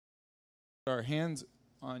our hands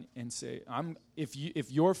on and say,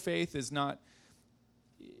 if your faith is not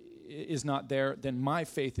there, then my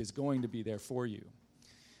faith is going to be there for you.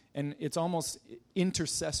 And it's almost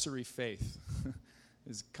intercessory faith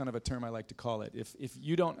is kind of a term I like to call it. If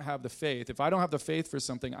you don't have the faith, if I don't have the faith for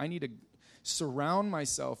something, I need to surround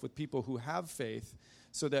myself with people who have faith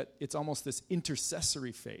so that it's almost this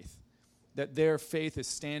intercessory faith, that their faith is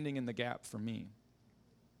standing in the gap for me.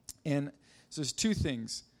 And so there's two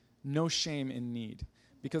things. No shame in need.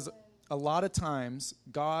 Because a lot of times,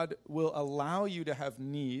 God will allow you to have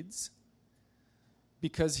needs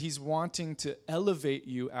because he's wanting to elevate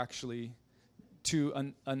you actually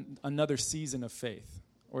to another season of faith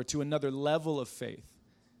or to another level of faith,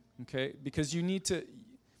 okay? Because you need to,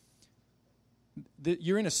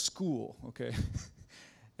 you're in a school, okay?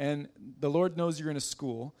 And the Lord knows you're in a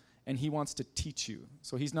school, and he wants to teach you.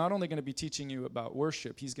 So he's not only going to be teaching you about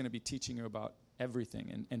worship, he's going to be teaching you about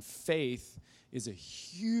everything. And faith is a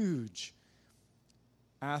huge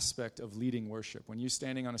aspect of leading worship. When you're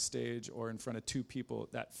standing on a stage or in front of two people,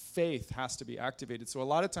 that faith has to be activated. So a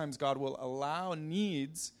lot of times God will allow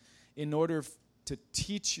needs in order to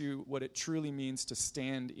teach you what it truly means to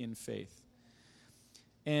stand in faith.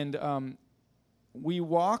 And we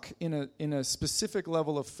walk in a specific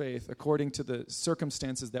level of faith according to the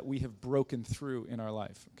circumstances that we have broken through in our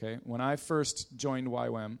life. Okay, when I first joined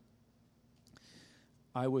YWAM,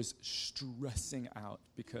 I was stressing out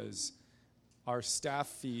because our staff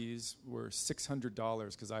fees were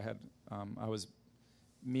 $600 because I was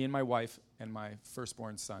me and my wife and my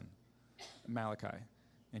firstborn son, Malachi,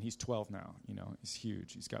 and he's 12 now. You know, he's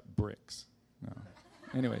huge. He's got bricks. No.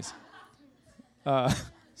 Anyways,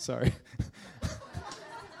 sorry.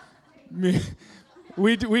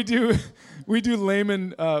 We do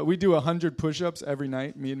layman. We do 100 push-ups every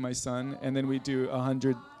night, me and my son, and then we do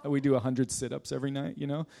 100 sit-ups every night. You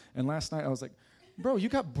know. And last night I was like, "Bro, you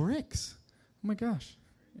got bricks." Oh my gosh.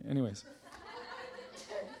 Anyways.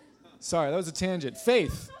 Sorry, that was a tangent.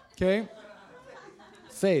 Faith, okay?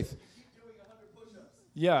 Faith.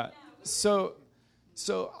 Yeah. So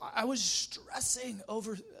I was stressing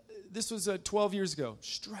over, this was 12 years ago,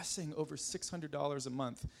 stressing over $600 a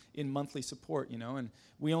month in monthly support, you know, and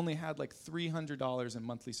we only had like $300 in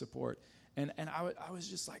monthly support. And I was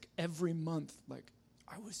just like every month, like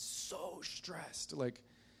I was so stressed, like,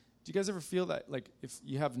 do you guys ever feel that, like, if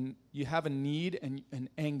you have a need and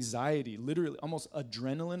anxiety, literally almost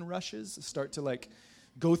adrenaline rushes start to, like,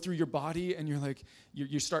 go through your body, and you're like,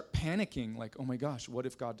 you start panicking, like, oh my gosh, what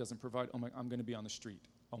if God doesn't provide? Oh my, I'm going to be on the street.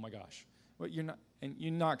 Oh my gosh. Well, you're not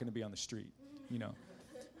going to be on the street, you know.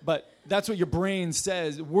 But that's what your brain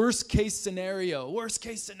says. Worst case scenario,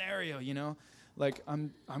 you know. Like,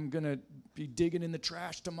 I'm going to be digging in the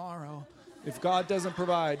trash tomorrow if God doesn't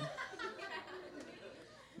provide.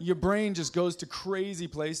 Your brain just goes to crazy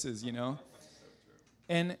places, you know.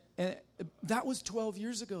 And that was 12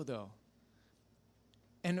 years ago, though.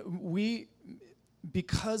 And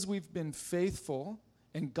because we've been faithful,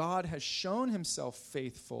 and God has shown himself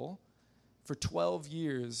faithful for 12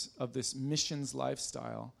 years of this missions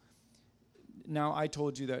lifestyle, now I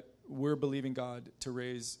told you that we're believing God to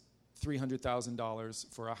raise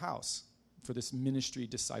 $300,000 for a house, for this ministry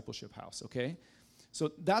discipleship house, okay?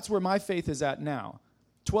 So that's where my faith is at now.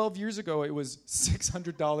 12 years ago, it was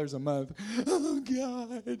 $600 a month. Oh,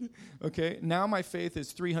 God. Okay, now my faith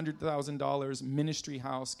is $300,000, ministry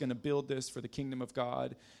house, going to build this for the kingdom of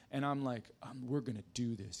God. And I'm like, we're going to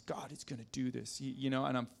do this. God is going to do this, you know,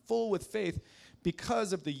 and I'm full with faith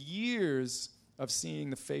because of the years of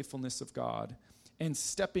seeing the faithfulness of God and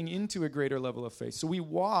stepping into a greater level of faith. So we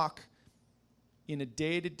walk in a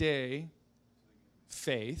day-to-day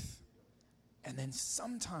faith, and then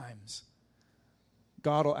sometimes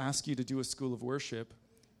God will ask you to do a school of worship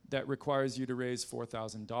that requires you to raise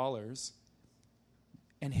 $4,000,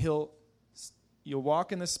 and you'll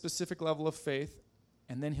walk in this specific level of faith,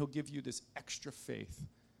 and then he'll give you this extra faith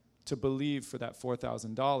to believe for that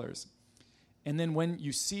 $4,000. And then when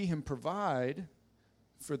you see him provide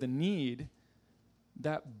for the need,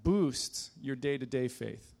 that boosts your day-to-day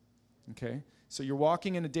faith, okay? So you're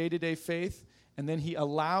walking in a day-to-day faith, and then he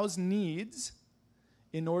allows needs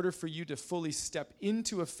in order for you to fully step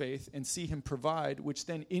into a faith and see him provide, which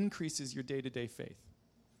then increases your day-to-day faith.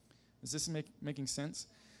 Is this making sense?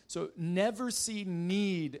 So never see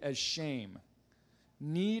need as shame.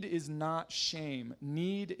 Need is not shame.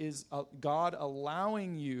 Need is God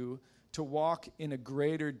allowing you to walk in a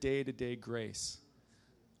greater day-to-day grace,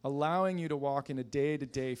 allowing you to walk in a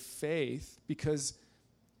day-to-day faith, because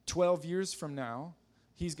 12 years from now,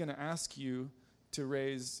 he's going to ask you to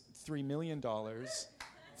raise $3 million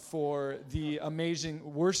for the amazing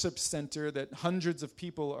worship center that hundreds of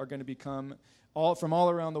people are going to become from all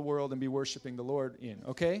around the world and be worshiping the Lord in,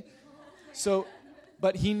 okay? So,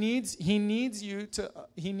 but he needs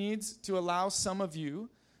to allow some of you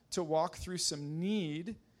to walk through some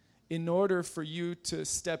need in order for you to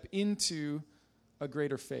step into a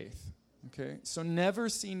greater faith, okay? So never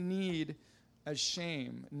see need as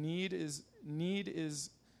shame. Need is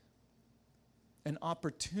an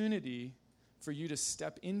opportunity for you to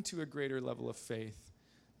step into a greater level of faith,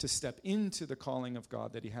 to step into the calling of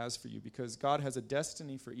God that he has for you, because God has a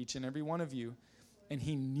destiny for each and every one of you, and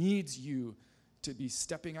he needs you to be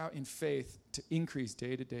stepping out in faith to increase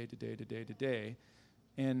day to day to day to day to day.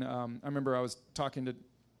 And I remember I was talking to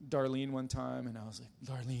Darlene one time, and I was like,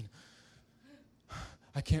 Darlene,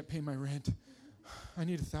 I can't pay my rent. I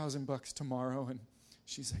need $1,000 tomorrow. And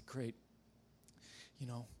she's like, great. You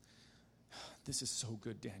know, this is so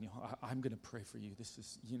good, Daniel. I'm going to pray for you. This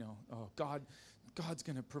is, God's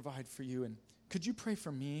going to provide for you. And could you pray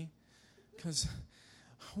for me? Because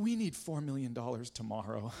we need $4 million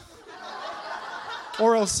tomorrow.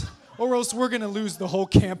 or else we're going to lose the whole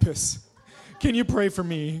campus. Can you pray for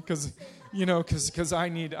me? Because I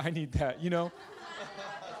need that,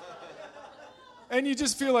 And you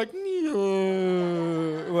just feel like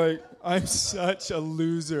I'm such a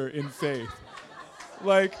loser in faith.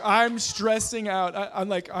 Like, I'm stressing out.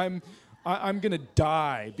 I'm going to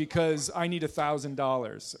die because I need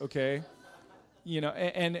 $1,000, okay?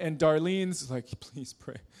 And Darlene's like, please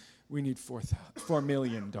pray. We need $4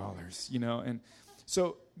 million, And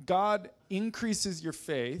so God increases your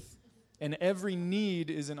faith, and every need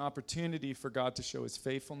is an opportunity for God to show his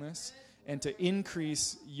faithfulness and to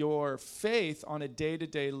increase your faith on a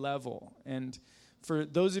day-to-day level. And for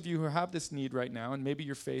those of you who have this need right now, and maybe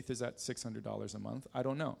your faith is at $600 a month, I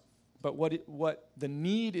don't know. But what the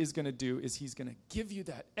need is going to do is he's going to give you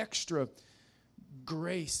that extra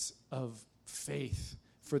grace of faith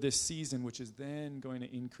for this season, which is then going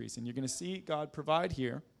to increase. And you're going to see God provide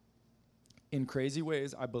here in crazy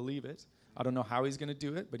ways. I believe it. I don't know how he's going to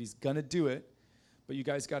do it, but he's going to do it. But you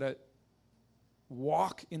guys got to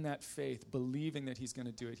walk in that faith, believing that he's going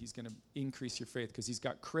to do it. He's going to increase your faith because he's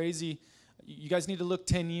got crazy. You guys need to look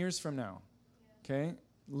 10 years from now, okay?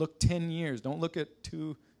 Look 10 years. Don't look at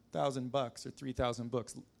 $2,000 or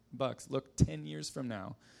 $3,000 bucks. Look 10 years from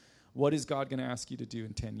now. What is God going to ask you to do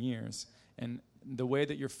in 10 years? And the way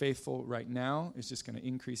that you're faithful right now is just going to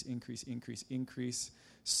increase,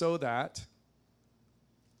 so that,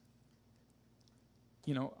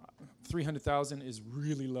 300,000 is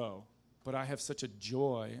really low. But I have such a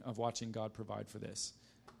joy of watching God provide for this.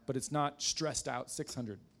 But it's not stressed out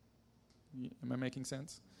 600. Am I making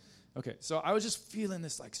sense? Okay, so I was just feeling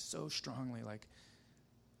this so strongly.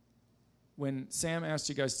 When Sam asked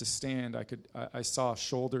you guys to stand, I saw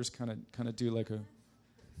shoulders kind of do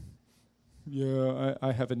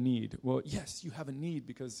I have a need. Well, yes, you have a need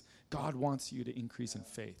because God wants you to increase in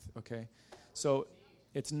faith. Okay, so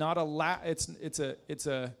it's not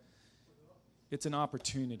it's an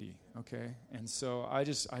opportunity. Okay, and so I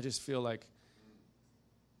just feel like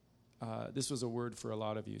this was a word for a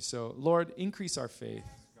lot of you. So, Lord, increase our faith.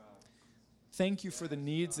 Thank you for the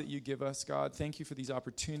needs that you give us, God. Thank you for these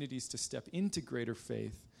opportunities to step into greater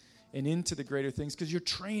faith and into the greater things, because you're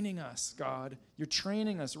training us, God. You're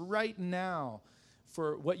training us right now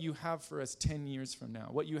for what you have for us 10 years from now,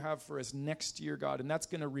 what you have for us next year, God. And that's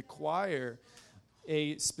going to require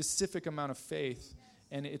a specific amount of faith,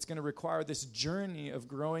 and it's going to require this journey of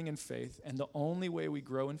growing in faith. And the only way we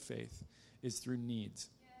grow in faith is through needs.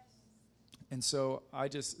 And so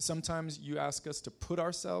sometimes you ask us to put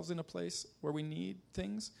ourselves in a place where we need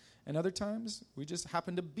things, and other times we just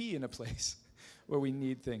happen to be in a place where we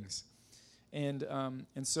need things. And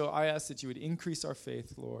so I ask that you would increase our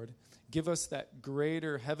faith, Lord. Give us that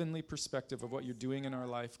greater heavenly perspective of what you're doing in our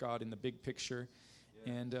life, God, in the big picture.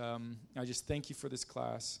 Yeah. And I just thank you for this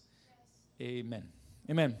class. Amen.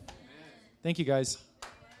 Amen. Thank you, guys.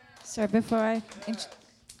 So before I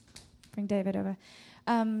bring David over.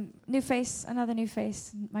 New face, another new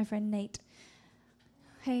face, my friend Nate.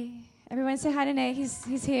 Hey, everyone say hi to Nate.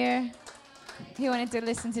 He's here. He wanted to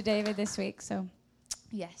listen to David this week, so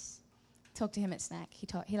yes. Talk to him at snack.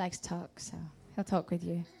 He likes to talk, so he'll talk with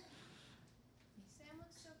you. Sam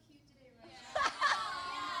looks so cute today,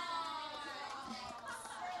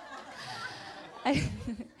 right?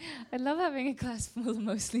 I love having a class full of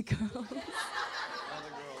mostly girls.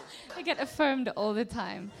 I get affirmed all the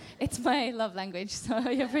time. It's my love language, so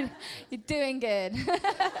you're doing good.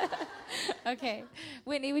 Okay.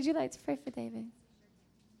 Whitney, would you like to pray for David?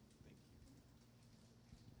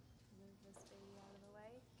 Move this baby out of the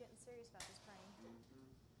way. Getting serious about this praying.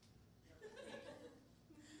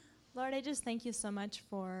 Lord, I just thank you so much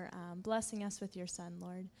for blessing us with your son,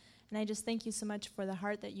 Lord. And I just thank you so much for the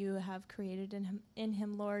heart that you have created in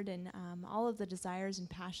him, Lord, and all of the desires and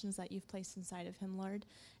passions that you've placed inside of him, Lord,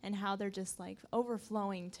 and how they're just like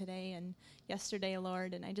overflowing today and yesterday,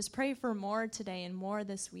 Lord. And I just pray for more today and more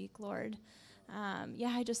this week, Lord.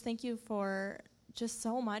 I just thank you for just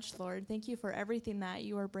so much, Lord. Thank you for everything that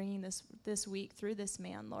you are bringing this week through this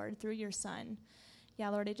man, Lord, through your son. Yeah,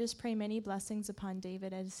 Lord, I just pray many blessings upon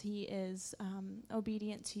David as he is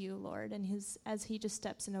obedient to you, Lord, and as he just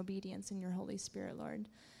steps in obedience in your Holy Spirit, Lord.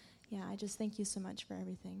 Yeah, I just thank you so much for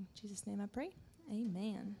everything. In Jesus' name I pray.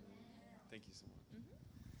 Amen. Thank you so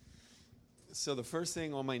much. So the first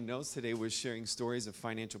thing on my notes today was sharing stories of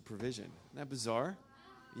financial provision. Isn't that bizarre?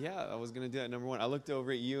 Yeah, I was going to do that, number one. I looked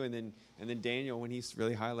over at you, and then Daniel, when he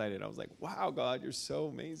really highlighted, I was like, wow, God, you're so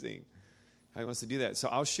amazing. How he wants to do that. So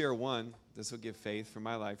I'll share one. This will give faith for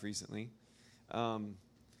my life recently. I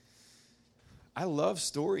love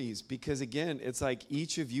stories because, again, it's like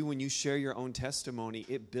each of you, when you share your own testimony,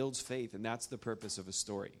 it builds faith, and that's the purpose of a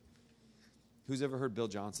story. Who's ever heard Bill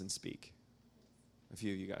Johnson speak? A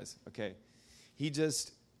few of you guys. Okay.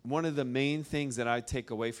 One of the main things that I take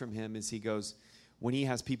away from him is he goes, when he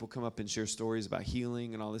has people come up and share stories about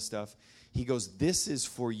healing and all this stuff, he goes, this is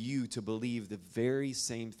for you to believe the very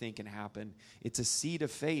same thing can happen. It's a seed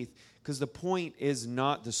of faith, because the point is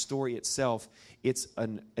not the story itself. It's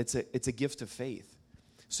a gift of faith.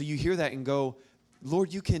 So you hear that and go,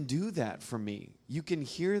 Lord, you can do that for me. You can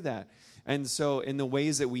hear that. And so in the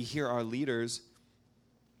ways that we hear our leaders,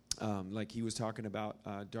 like he was talking about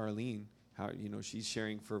Darlene, how she's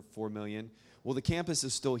sharing for $4 million. Well, the campus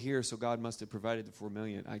is still here, so God must have provided the $4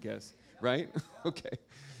 million, I guess, right? Okay.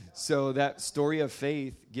 So that story of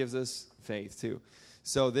faith gives us faith, too.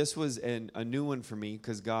 So this was a new one for me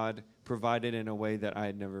because God provided in a way that I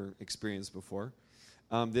had never experienced before.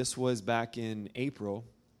 This was back in April.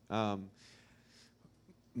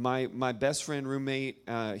 My best friend, roommate,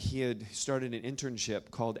 he had started an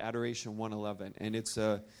internship called Adoration 111, and it's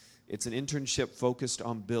an internship focused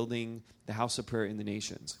on building the house of prayer in the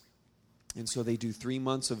nations. And so they do 3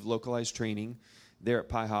 months of localized training there at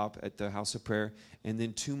Pi Hop at the House of Prayer, and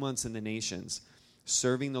then 2 months in the nations,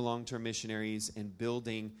 serving the long-term missionaries and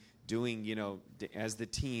doing, as the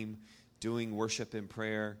team, doing worship and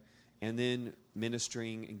prayer, and then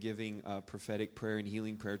ministering and giving prophetic prayer and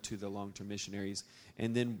healing prayer to the long-term missionaries,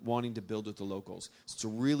 and then wanting to build with the locals. So it's a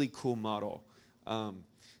really cool model. So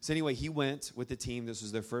anyway, he went with the team. This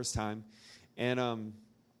was their first time. And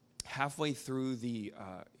halfway through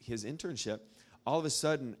his internship, all of a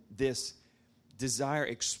sudden, this desire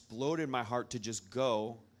exploded in my heart to just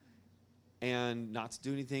go and not to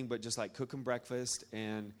do anything but just like cook him breakfast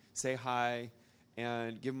and say hi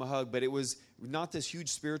and give him a hug. But it was not this huge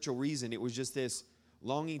spiritual reason. It was just this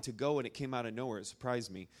longing to go, and it came out of nowhere. It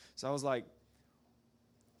surprised me. So I was like,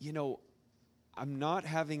 I'm not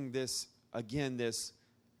having this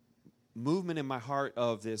movement in my heart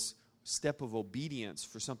of this step of obedience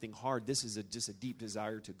for something hard. This is just a deep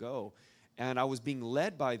desire to go. And I was being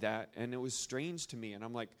led by that, and it was strange to me. And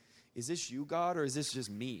I'm like, is this you, God, or is this just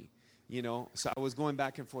me? So I was going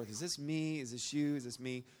back and forth. Is this me? Is this you? Is this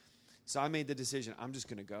me? So I made the decision, I'm just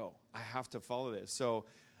going to go. I have to follow this. So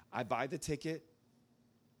I buy the ticket,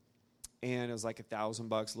 and it was like $1,000,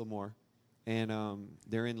 a little more. And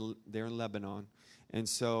they're in Lebanon. And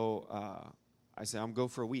so I said, I'm going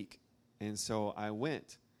for a week. And so I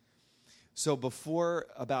went. So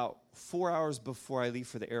about 4 hours before I leave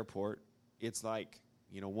for the airport, it's like,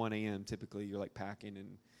 1 a.m. typically. You're like packing,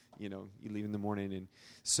 and, you leave in the morning. And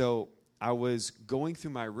so I was going through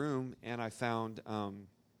my room, and I found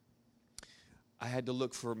I had to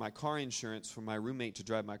look for my car insurance for my roommate to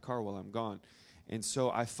drive my car while I'm gone. And so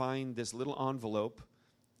I find this little envelope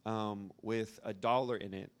with $1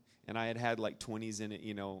 in it. And I had like 20s in it,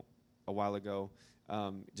 a while ago.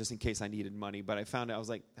 Just in case I needed money. But I found out, I was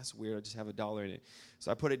like, that's weird, I just have $1 in it. So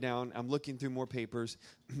I put it down, I'm looking through more papers,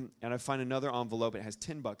 and I find another envelope, it has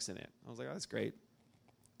 $10 in it. I was like, oh, that's great.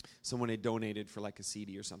 Someone had donated for like a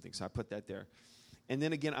CD or something, so I put that there. And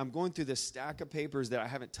then again, I'm going through this stack of papers that I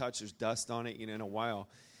haven't touched, there's dust on it, in a while.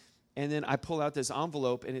 And then I pull out this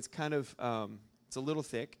envelope, and it's kind of, it's a little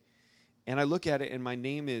thick, and I look at it, and my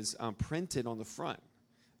name is printed on the front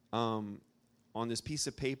on this piece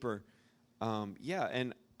of paper.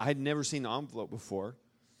 And I'd never seen the envelope before.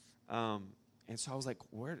 And so I was like,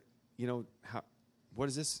 what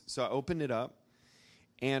is this? So I opened it up,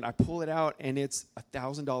 and I pull it out, and it's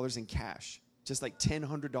 $1,000 in cash, just like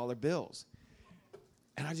 $100 bills.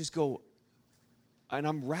 And I just go, and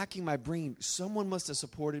I'm racking my brain. Someone must have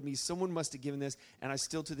supported me. Someone must have given this. And I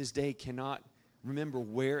still to this day cannot remember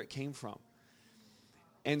where it came from.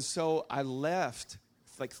 And so I left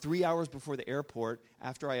like 3 hours before the airport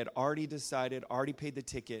after I had already decided, already paid the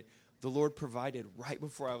ticket. The Lord provided right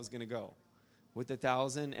before I was going to go with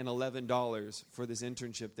 $1,011 for this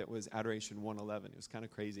internship that was Adoration 111. It was kind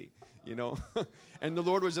of crazy, you know. And the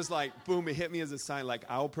Lord was just like, boom, it hit me as a sign, like,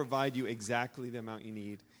 I'll provide you exactly the amount you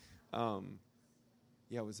need.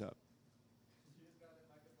 Yeah, what's up?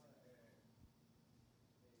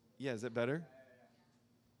 Yeah, is that better?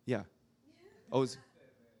 Yeah. Oh,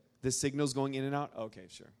 the signal's going in and out? Okay,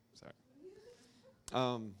 sure. Sorry.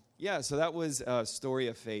 Yeah, so that was a story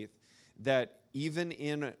of faith, that even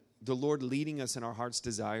in the Lord leading us in our heart's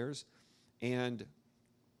desires, and,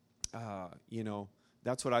 you know,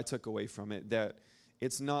 that's what I took away from it, that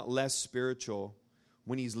it's not less spiritual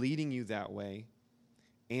when he's leading you that way,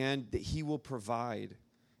 and that he will provide,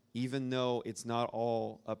 even though it's not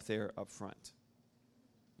all up there up front,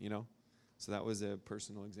 you know? So that was a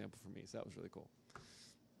personal example for me, so that was really cool.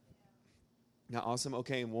 Now, awesome.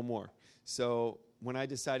 Okay, and one more. So when I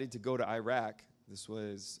decided to go to Iraq, this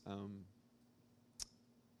was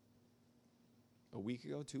a week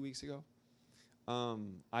ago, 2 weeks ago,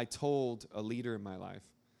 I told a leader in my life,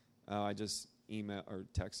 I just emailed or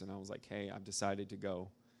texted, and I was like, hey, I've decided to go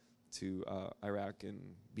to Iraq and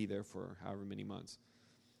be there for however many months.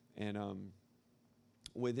 And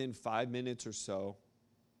within 5 minutes or so,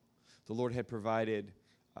 the Lord had provided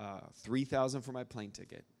 $3,000 for my plane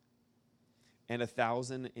ticket and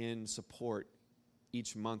 $1,000 in support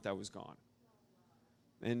each month I was gone.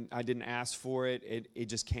 And I didn't ask for it. It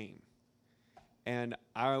just came. And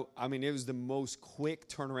I mean, it was the most quick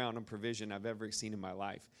turnaround and provision I've ever seen in my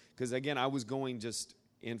life. Because, again, I was going just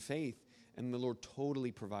in faith, and the Lord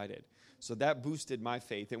totally provided. So that boosted my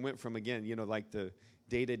faith. It went from, again, you know, like the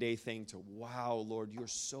day-to-day thing to, wow, Lord, you're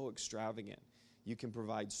so extravagant. You can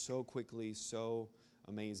provide so quickly, so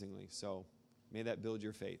amazingly. So may that build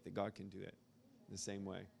your faith, that God can do it the same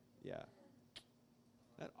way. Yeah.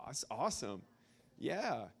 That's awesome.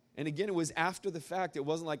 Yeah. And again, it was after the fact. It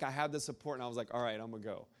wasn't like I had the support and I was like, all right, I'm going to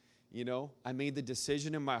go. You know, I made the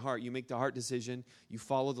decision in my heart. You make the heart decision. You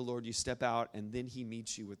follow the Lord. You step out, and then he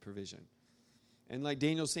meets you with provision. And like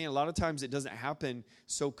Daniel's saying, a lot of times it doesn't happen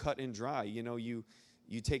so cut and dry. You know, you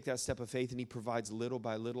take that step of faith, and he provides little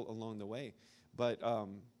by little along the way. But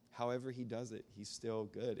however he does it, he's still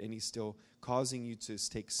good, and he's still causing you to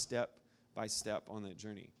take step by step on that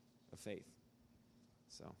journey of faith.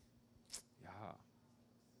 So, yeah,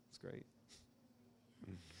 it's great.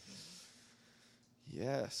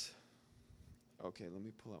 Yes. Okay, let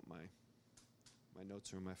me pull up my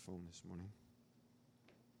notes are on my phone this morning.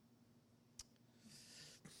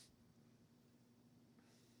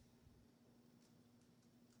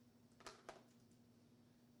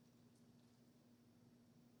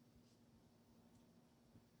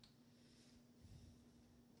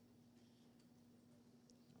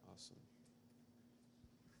 Awesome.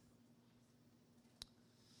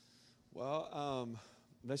 Well,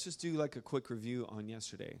 let's just do like a quick review on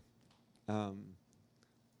yesterday.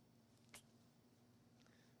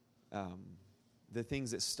 The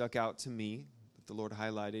things that stuck out to me, that the Lord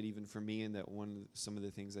highlighted even for me, and that some of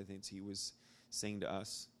the things I think he was saying to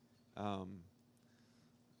us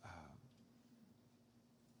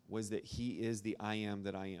was that he is the I am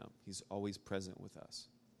that I am. He's always present with us.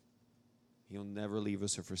 He'll never leave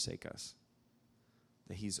us or forsake us.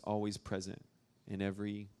 That he's always present in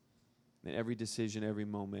every decision, every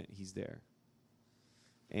moment, he's there.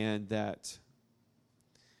 And that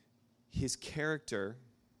his character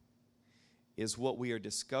is what we are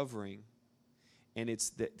discovering, and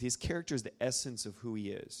his character is the essence of who he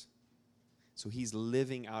is. So he's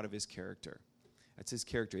living out of his character. That's his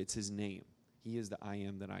character. It's his name. He is the I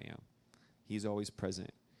am that I am. He's always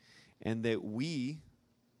present. And that we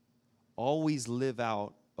always live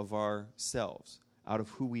out of ourselves, out of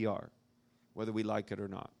who we are, whether we like it or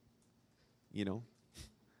not. You know,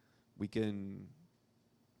 we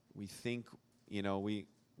think, you know, we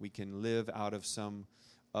can live out of some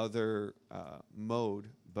other mode,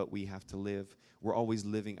 but we have to live. We're always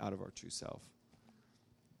living out of our true self.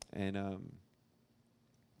 And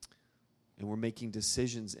we're making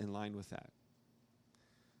decisions in line with that.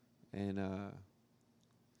 And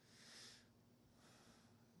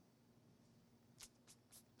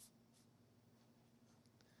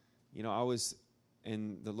you know,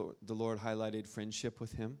 and the Lord highlighted friendship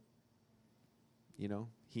with him. You know,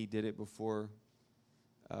 he did it before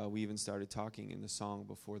we even started talking in the song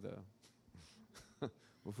before the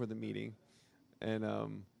meeting,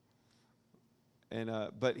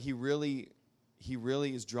 but he really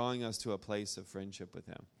is drawing us to a place of friendship with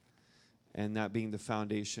him, and that being the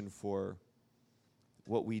foundation for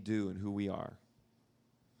what we do and who we are.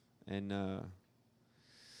 And I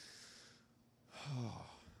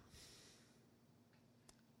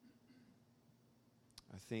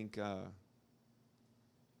think, I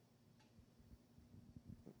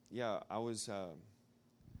was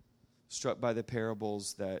struck by the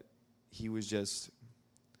parables that he was just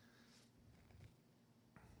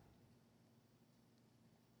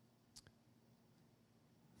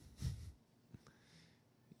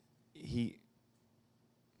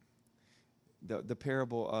the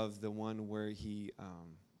parable of the one where he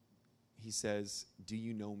says, "Do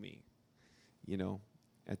you know me?" You know,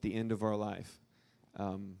 at the end of our life,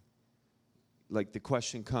 like the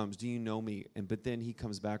question comes, "Do you know me?" But then he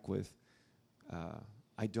comes back with,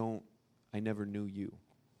 "I don't. I never knew you."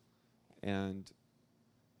 And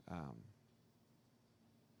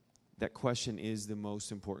that question is the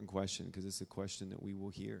most important question because it's a question that we will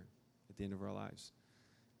hear at the end of our lives.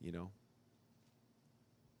 You know,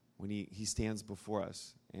 when he stands before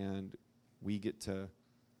us and we get to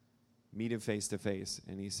meet him face to face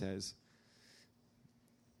and he says,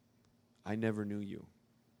 "I never knew you,"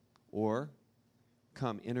 or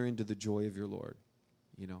 "Come, enter into the joy of your Lord,"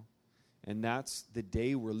 you know. And that's the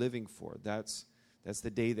day we're living for. That's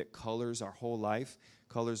the day that colors our whole life,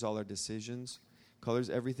 colors all our decisions, colors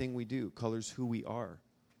everything we do, colors who we are.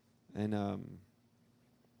 And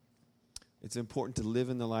it's important to live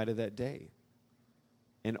in the light of that day.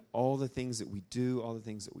 And all the things that we do, all the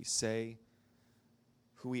things that we say,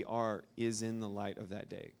 who we are is in the light of that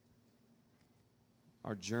day.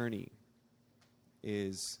 Our journey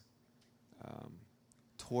is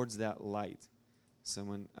towards that light.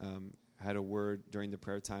 Someone had a word during the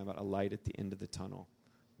prayer time about a light at the end of the tunnel.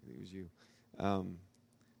 I think it was you.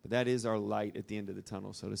 But that is our light at the end of the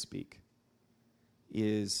tunnel, so to speak,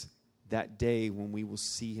 is that day when we will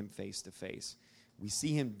see him face to face. We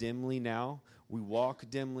see him dimly now. We walk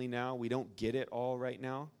dimly now. We don't get it all right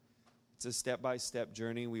now. It's a step-by-step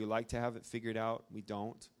journey. We like to have it figured out. We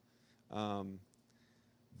don't.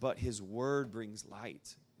 But his word brings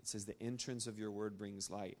light. It says the entrance of your word brings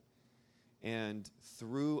light. And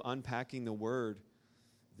through unpacking the word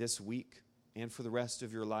this week and for the rest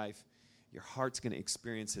of your life, your heart's going to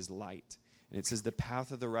experience his light. And it says the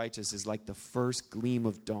path of the righteous is like the first gleam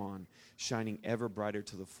of dawn, shining ever brighter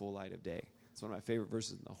to the full light of day. It's one of my favorite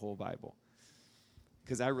verses in the whole Bible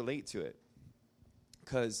because I relate to it.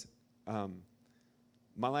 Because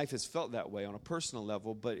my life has felt that way on a personal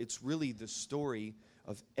level, but it's really the story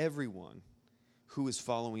of everyone who is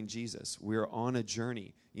following Jesus. We're on a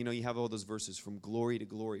journey. You know, you have all those verses from glory to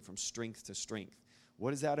glory, from strength to strength.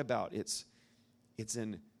 What is that about? It's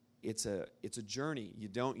a journey.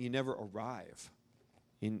 You never arrive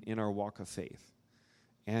in our walk of faith.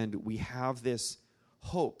 And we have this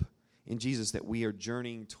hope in Jesus that we are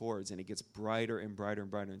journeying towards, and it gets brighter and brighter and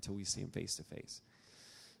brighter until we see him face to face.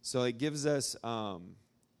 So it gives us,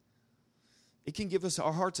 it can give us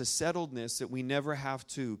our hearts a settledness that we never have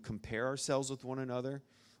to compare ourselves with one another,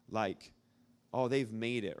 like, oh, they've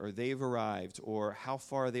made it, or they've arrived, or how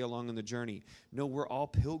far are they along in the journey? No, we're all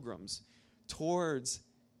pilgrims towards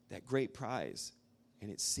that great prize, and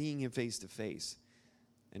it's seeing him face to face,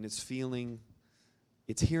 and it's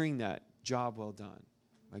hearing that, "Job well done,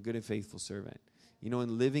 my good and faithful servant." You know,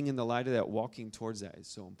 and living in the light of that, walking towards that is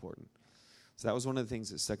so important. So that was one of the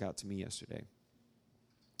things that stuck out to me yesterday.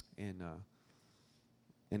 And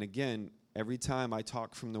again, every time I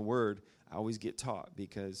talk from the word, I always get taught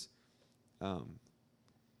because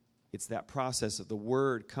it's that process of the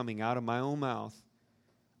word coming out of my own mouth.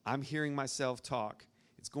 I'm hearing myself talk.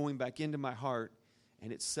 It's going back into my heart,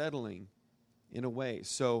 and it's settling in a way.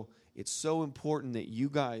 So it's so important that you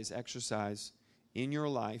guys exercise in your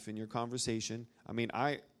life, in your conversation. I mean,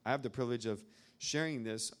 I have the privilege of sharing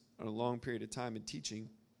this on a long period of time and teaching.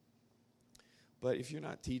 But if you're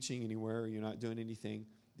not teaching anywhere, or you're not doing anything,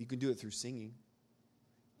 you can do it through singing.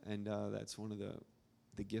 And that's one of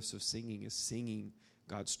the gifts of singing, is singing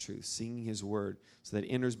God's truth, singing his word, so that it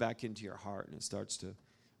enters back into your heart and it starts to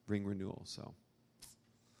bring renewal. So,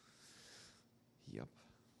 yep.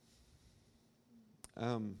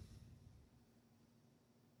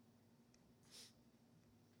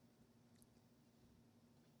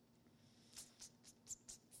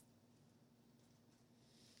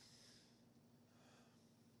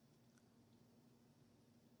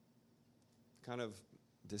 Kind of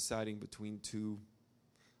deciding between two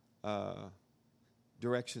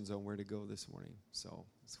directions on where to go this morning. So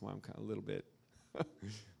that's why I'm kind of a little bit, a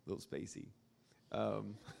little spacey. You're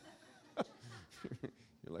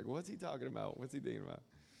like, what's he talking about? What's he thinking about?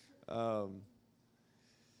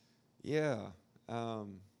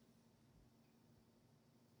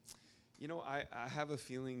 You know, I have a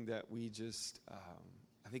feeling that we just,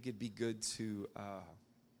 I think it'd be good to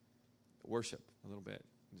worship a little bit.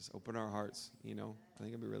 Just open our hearts, you know. I think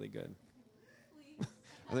it'd be really good.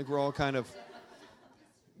 I think we're all kind of,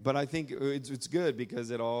 but I think it's good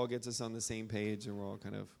because it all gets us on the same page and we're all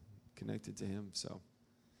kind of connected to him. So,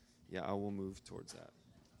 yeah, I will move towards that.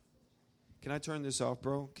 Can I turn this off,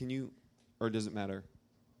 bro? Can you, or does it matter?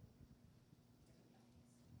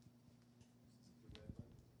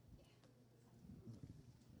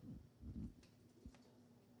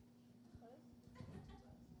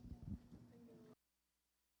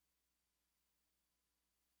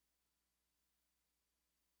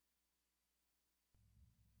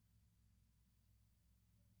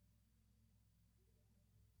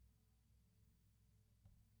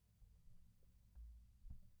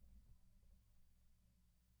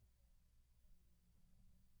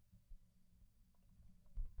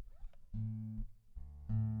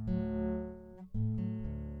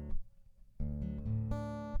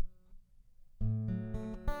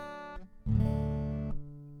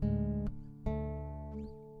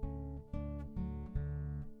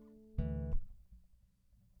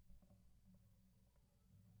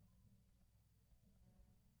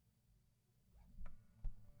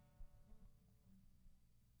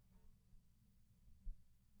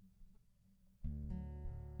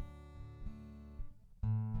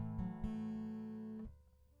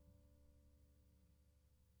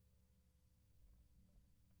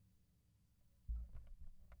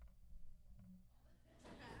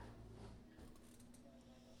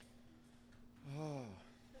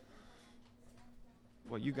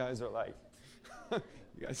 Well, you guys are like, you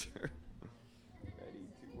guys are ready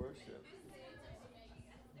to worship.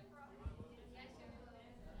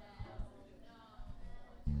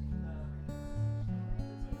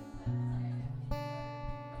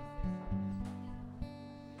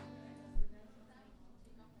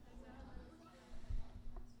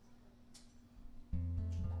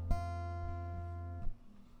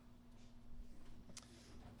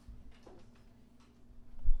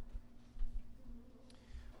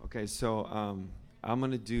 Okay, so I'm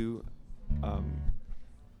going to do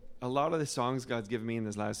a lot of the songs God's given me in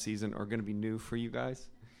this last season are going to be new for you guys.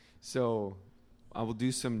 So I will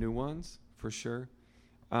do some new ones for sure.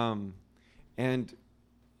 And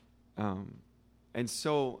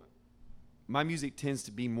so my music tends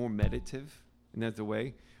to be more meditative in that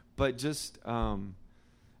way, but just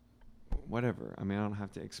whatever. I mean, I don't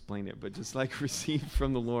have to explain it, but just like receive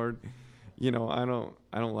from the Lord. You know, I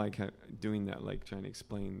don't like doing that, like trying to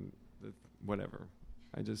explain whatever.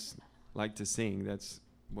 I just like to sing. That's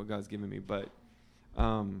what God's given me. But,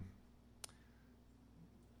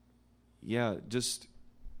 yeah, just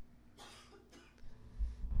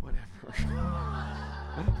whatever.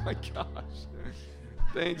 Oh, my gosh.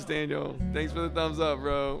 Thanks, Daniel. Thanks for the thumbs up,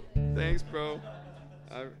 bro. Thanks, bro.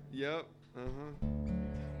 Yep.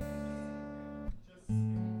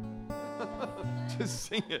 Just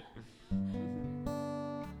sing it.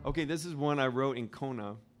 Okay, this is one I wrote in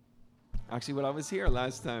Kona. Actually, when I was here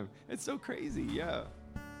last time. It's so crazy, yeah.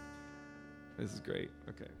 This is great.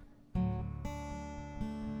 Okay.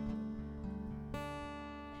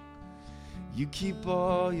 You keep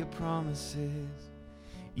all your promises,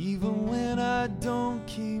 even when I don't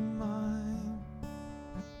keep mine.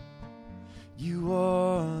 You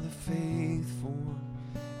are the faithful one,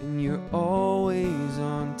 and you're always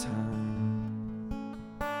on time.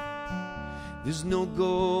 There's no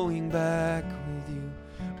going back with you,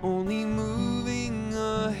 only moving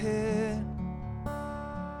ahead.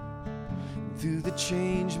 Through the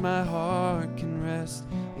change, my heart can rest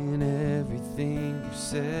in everything you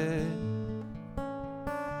said.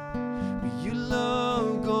 But your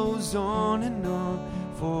love goes on and on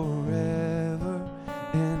forever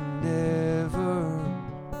and ever.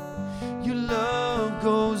 Your love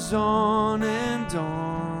goes on and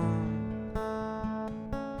on.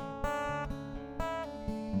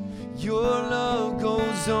 Your love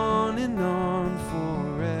goes on and on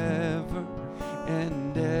forever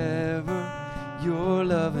and ever. Your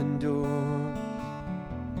love endures.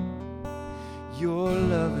 Your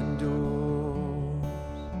love endures.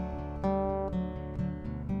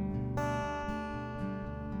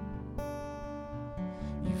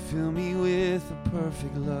 You fill me with a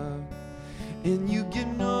perfect love, and you give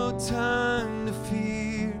no time to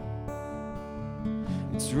fear.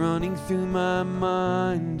 It's running through my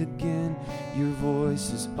mind again. Your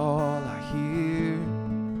voice is all I hear.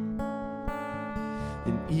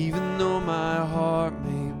 And even though my heart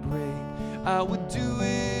may break, I would do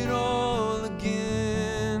it all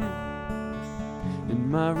again.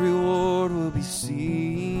 And my reward will be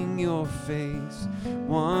seeing your face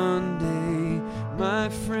one day, my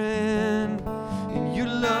friend. And your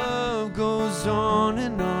love goes on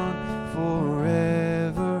and on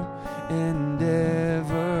forever and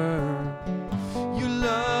ever. Your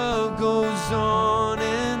love goes on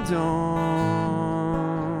and on.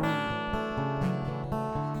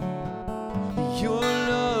 Your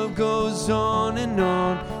love goes on and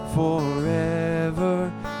on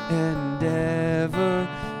forever and ever.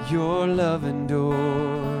 Your love endures.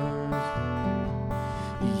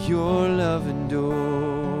 Your love endures.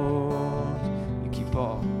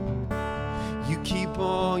 You keep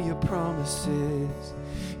all your promises,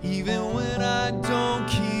 even when I don't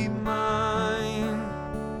keep mine.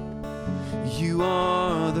 You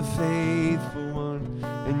are the faithful one,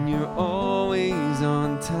 and you're always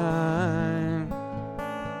on time.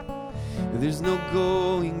 There's no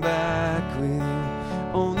going back with you,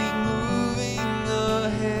 only moving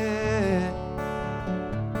ahead.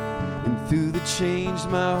 And through the change,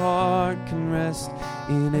 my heart can rest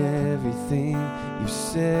in everything you've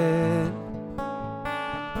said.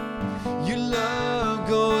 Your love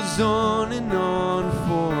goes on and on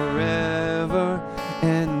forever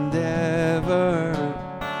and ever.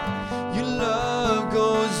 Your love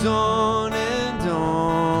goes on and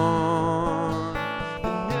on.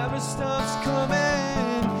 It never stops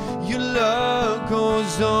coming. Your love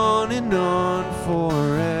goes on and on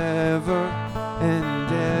forever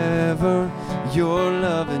and ever. Your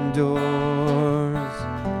love endures.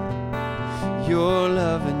 Your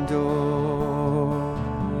love endures.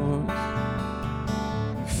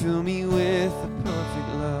 You fill me with a perfect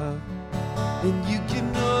love, and you give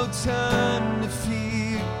no time to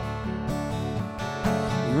fear.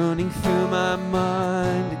 Running through my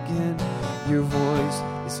mind again, your voice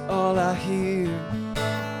is all I hear.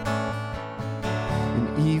 And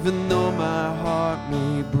even though my heart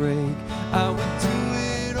may break, I would do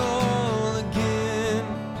it all again.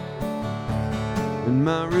 And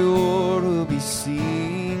my reward will be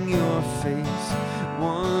seeing your face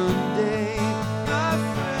one day, my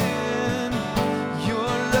friend.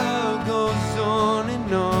 Your love goes on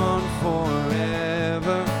and on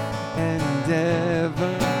forever and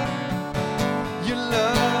ever. Your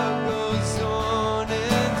love goes on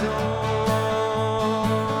and on.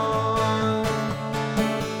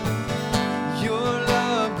 Your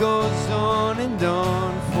love goes on and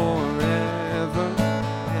on forever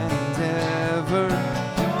and ever.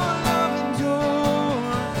 Your love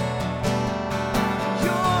endures.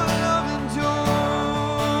 Your love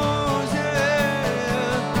endures, yeah.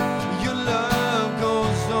 Your love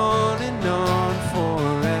goes on and on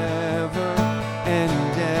forever and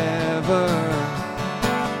ever.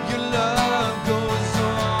 Your love goes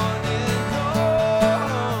on and on,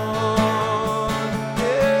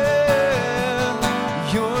 yeah.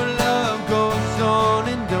 Your love goes on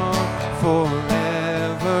and on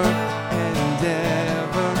forever and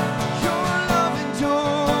ever. Your love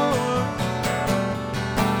endures.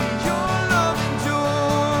 Your love endures.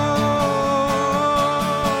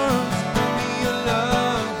 Your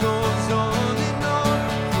love goes on and on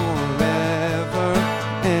forever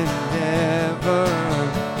and ever.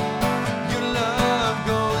 Your love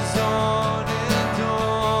goes on and on.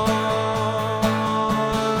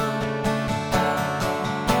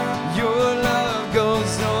 Your love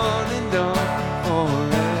goes on and on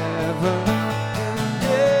forever and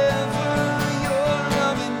ever. Your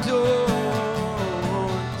love endures.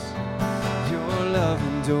 Your love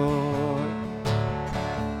endures.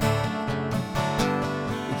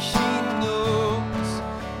 He knows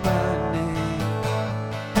my name.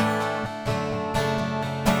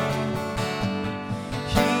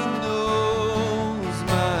 He knows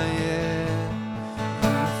my every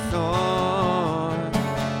thought.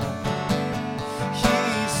 He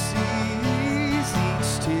sees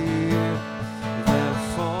each tear that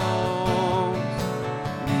falls.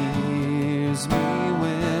 He hears me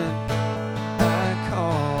when I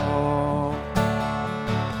call.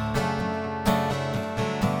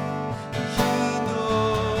 He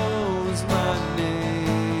knows my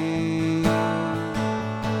name.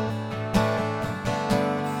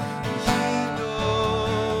 He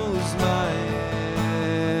knows my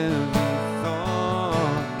every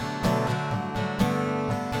thought.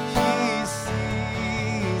 He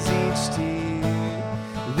sees each tear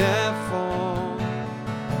that falls,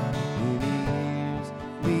 and he hears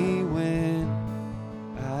me when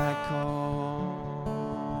I call.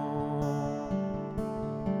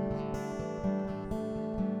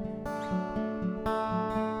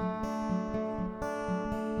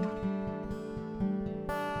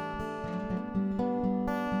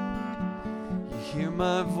 You hear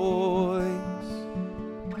my voice.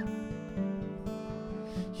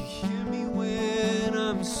 You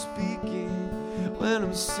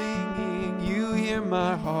I'm singing, you hear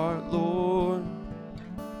my heart, Lord.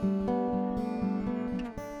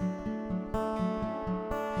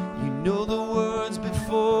 You know the words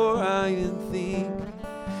before I even think.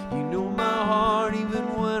 You know my heart even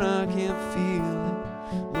when I can't feel it.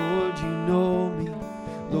 Lord, you know me.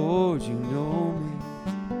 Lord, you know me.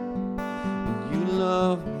 And you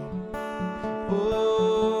love me. Oh.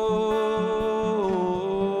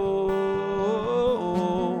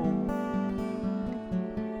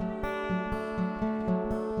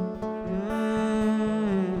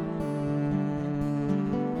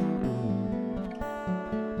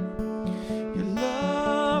 Your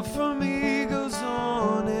love for me goes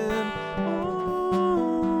on and on.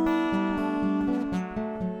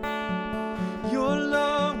 Your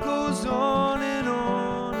love goes on and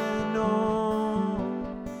on and on.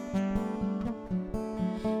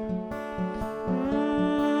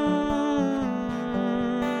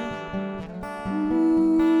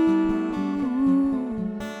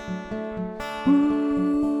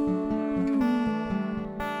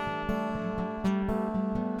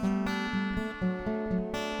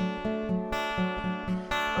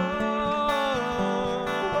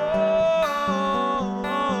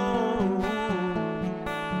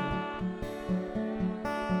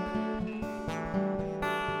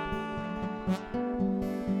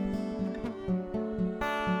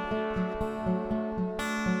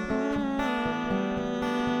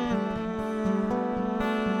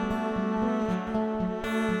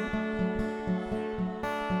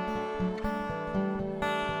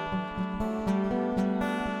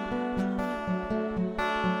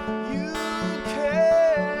 You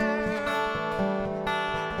care.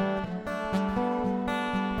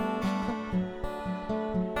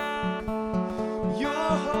 Your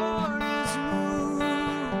heart is moved.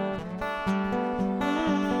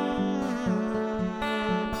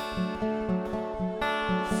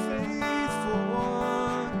 Faithful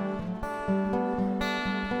one,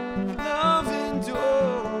 love endures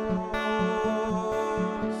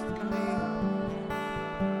to me.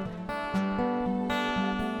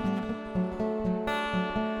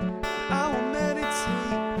 I will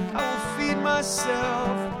meditate, I will feed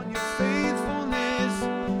myself on your faithfulness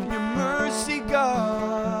and your mercy,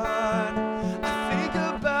 God. I think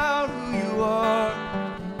about who you are.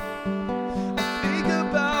 I think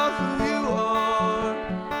about who you are.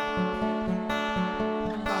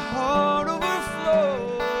 My heart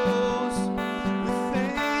overflows with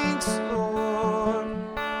thanks, Lord.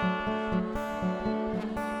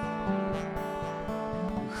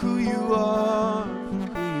 Who you are,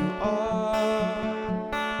 who you are.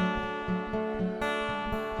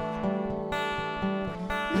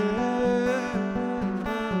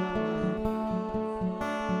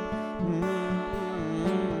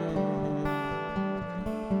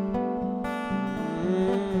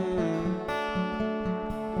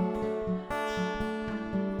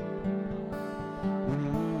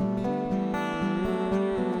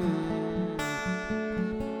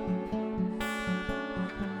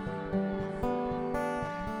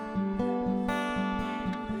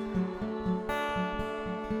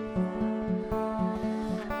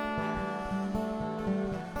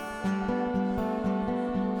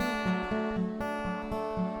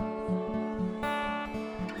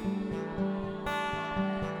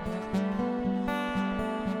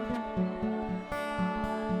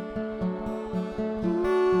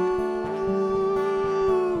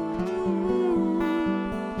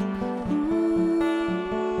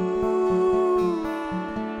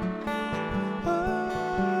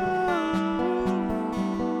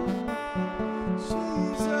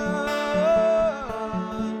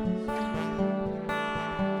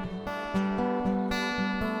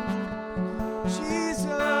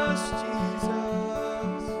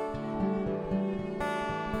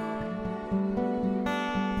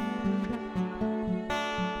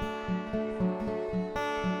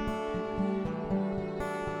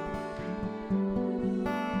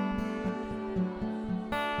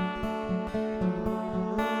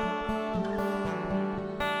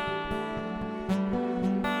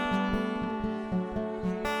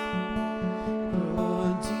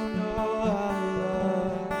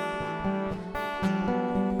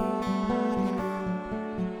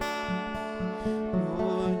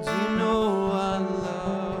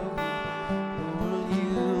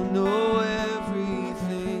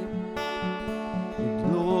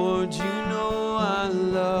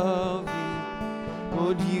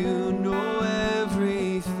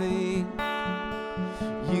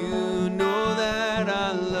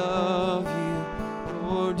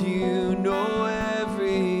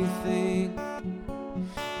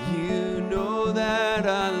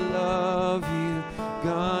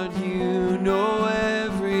 God, you know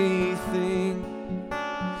everything.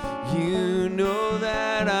 You know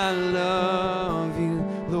that I love you.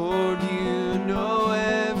 Lord, you know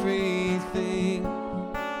everything.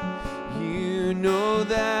 You know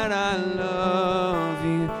that I love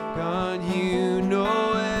you. God, you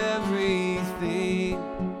know everything.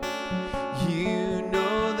 You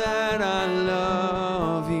know that I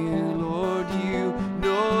love you. Lord, you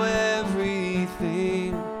know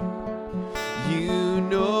everything. You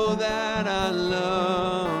know that I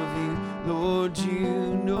love you. Lord,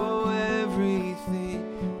 you know everything.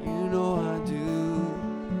 You know I do.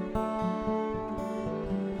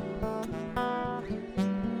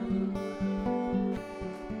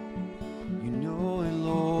 You know it,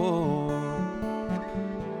 Lord.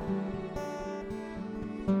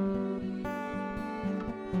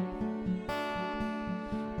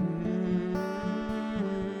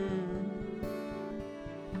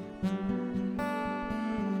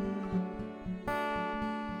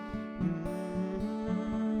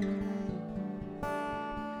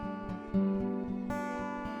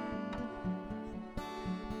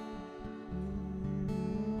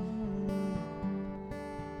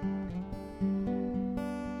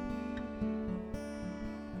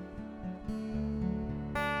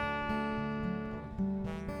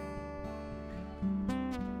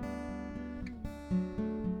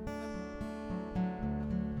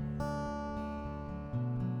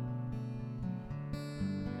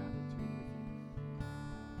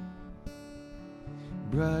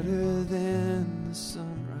 Brighter than the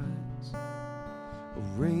sunrise, a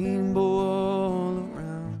rainbow all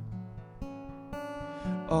around,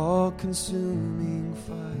 all-consuming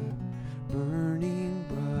fire, burning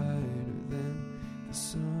brighter than the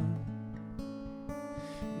sun,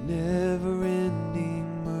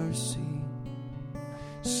 never-ending mercy,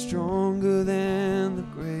 stronger than the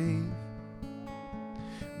grave,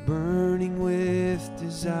 burning with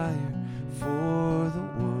desire for the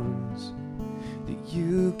ones that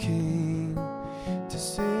you came to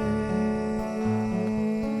save.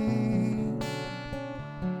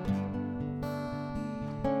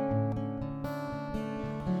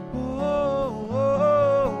 Oh, oh,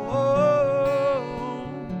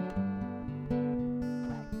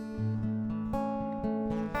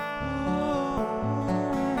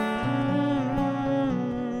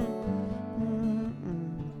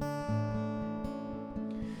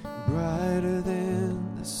 brighter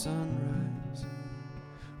than the sunrise,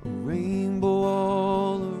 a rainbow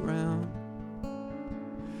all around,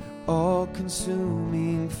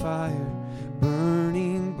 all-consuming fire,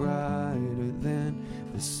 burning brighter than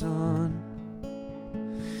the sun,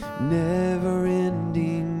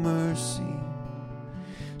 never-ending mercy,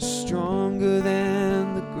 stronger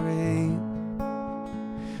than the grave,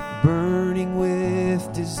 burning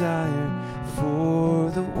with desire for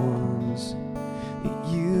the ones that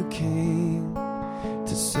you came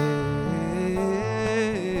to save.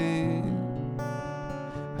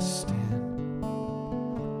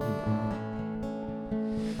 I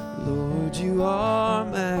stand in awe. Lord, you are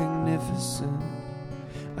magnificent.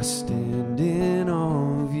 I stand in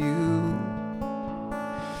awe of you.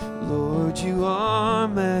 Lord, you are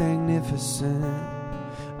magnificent.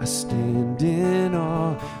 I stand in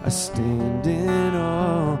awe, I stand in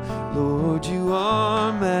awe. Lord, you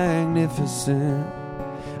are magnificent.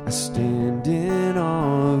 I stand in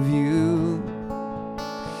awe of you.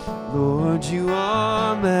 Lord, you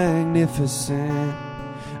are magnificent.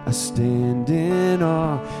 I stand in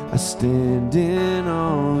awe, I stand in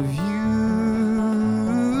awe of you.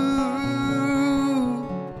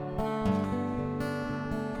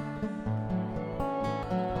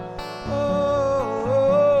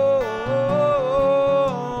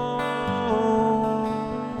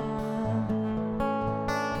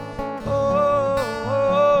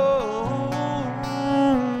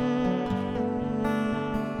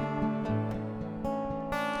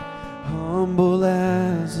 Humble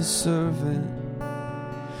as a servant,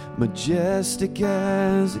 majestic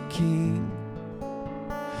as a king,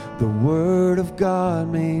 the Word of God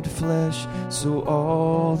made flesh so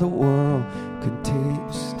all the world could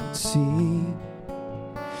taste and see.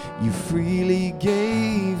 You freely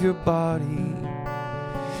gave your body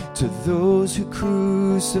to those who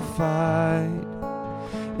crucified,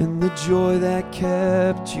 and the joy that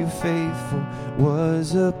kept you faithful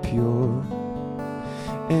was a pure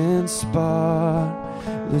and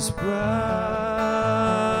spotless bride.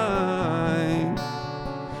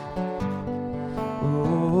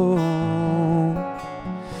 Oh,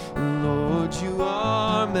 Lord, you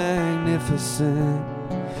are magnificent.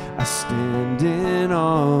 I stand in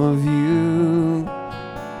awe of you.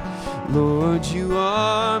 Lord, you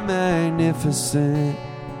are magnificent.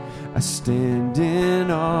 I stand in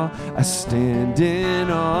awe, I stand in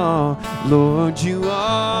awe. Lord, you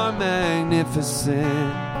are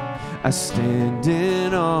magnificent. I stand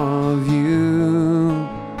in awe of you.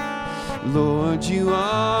 Lord, you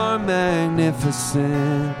are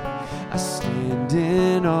magnificent. I stand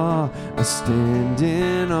in awe, I stand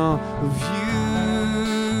in awe of you.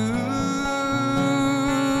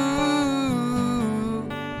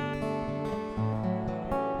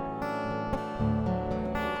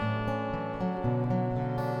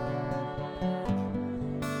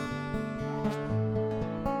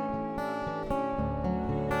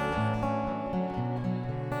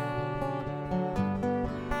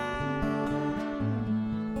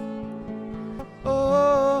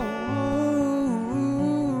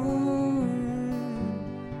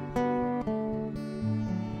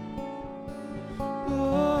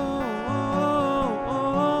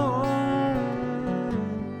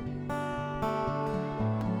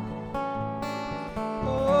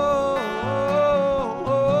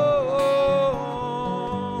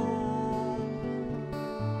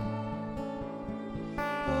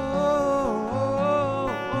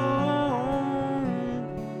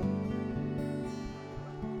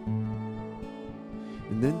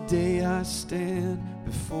 The day I stand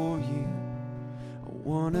before you, I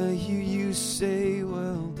want to hear you say,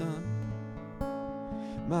 well done,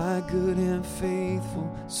 my good and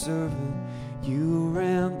faithful servant. You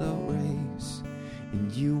ran the race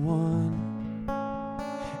and you won,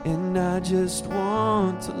 and I just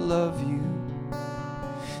want to love you,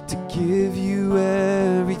 to give you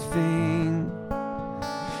everything,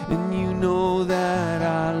 and you know that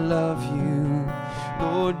I love you.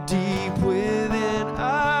 Lord, deep within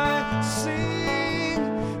I sing,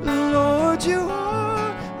 Lord, you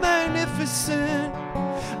are magnificent.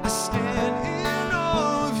 I stand in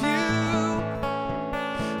awe of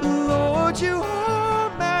you. Lord, you are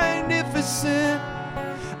magnificent.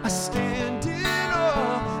 I stand in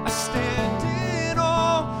awe, I stand in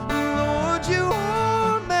awe. Lord, you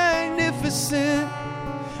are magnificent.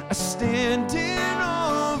 I stand in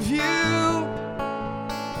awe of you.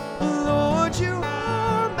 Lord, you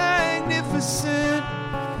are magnificent.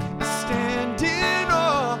 I stand in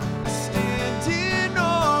awe, I stand in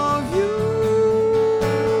awe of you.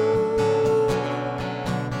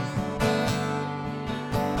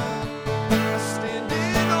 I stand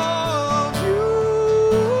in awe of you.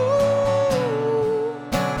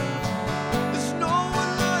 There's no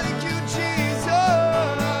one like you,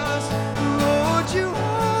 Jesus. Lord, you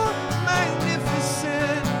are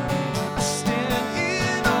magnificent. I stand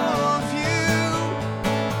in awe of you.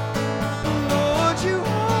 Lord, you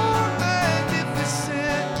are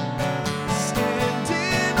magnificent. I stand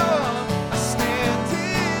in awe, I stand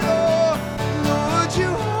in awe. Lord,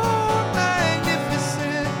 you are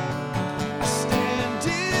magnificent. I stand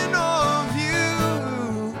in awe of you.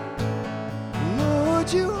 Lord,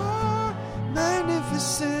 you are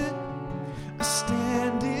magnificent. I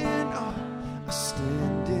stand in awe, I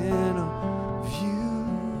stand in awe of you.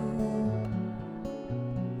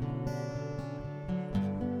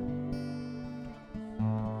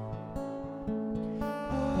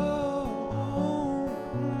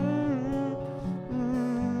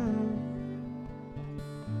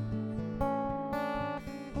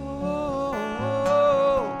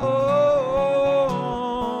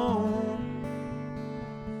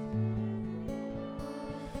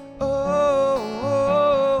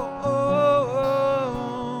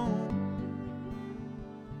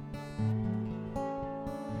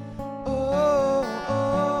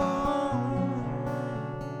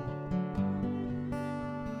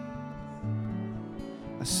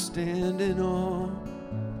 I stand in awe.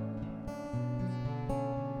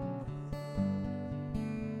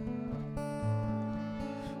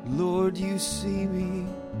 Lord, you see me.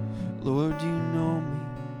 Lord, you know me.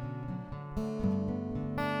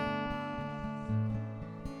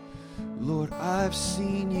 Lord, I've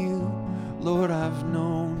seen you. Lord, I've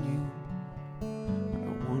known you. But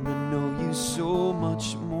I want to know you so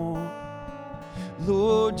much more.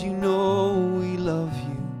 Lord, you know we love you.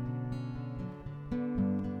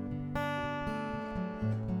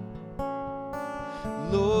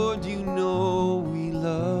 Lord, you know we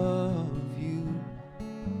love you.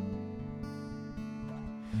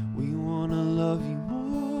 We want to love you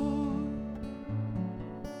more.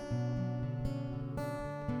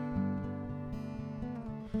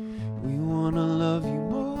 We want to love you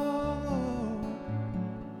more.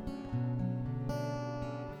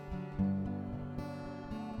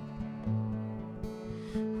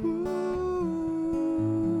 Ooh.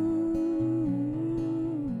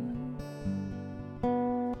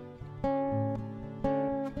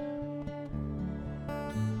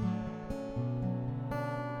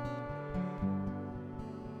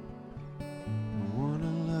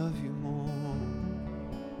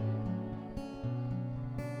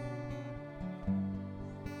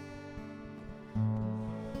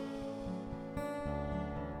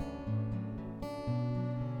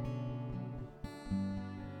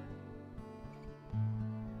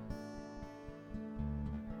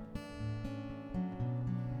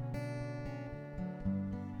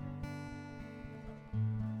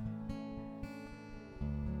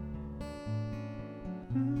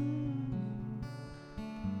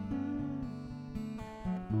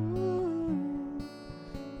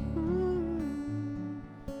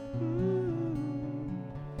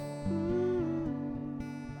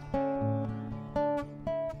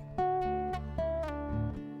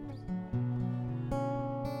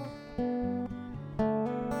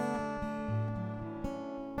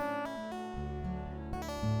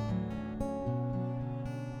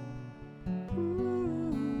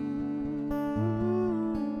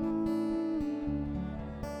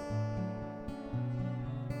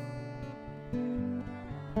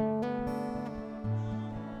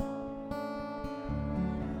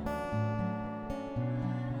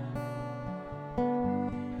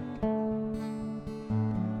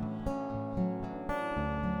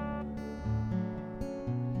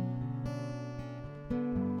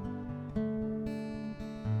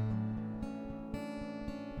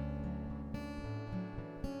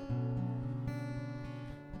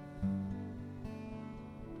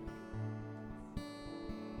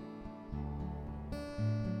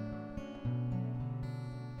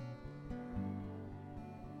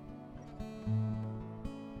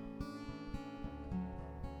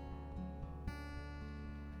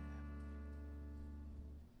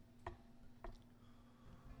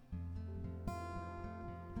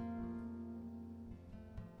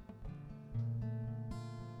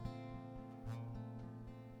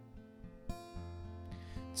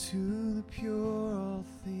 To the pure, all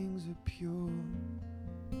things are pure.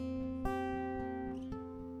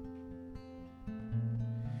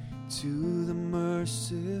 To the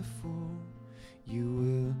merciful, you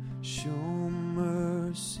will show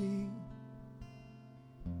mercy.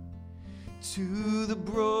 To the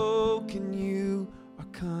broken, you are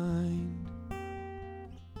kind.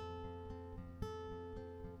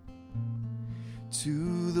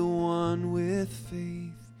 To the one with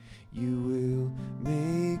faith, you will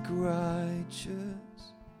make righteous.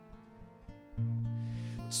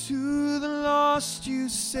 To the lost, you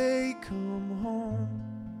say, come home.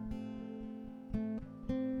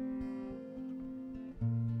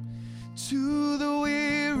 To the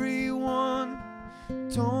weary one,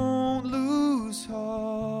 don't lose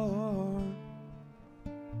heart.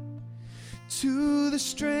 To the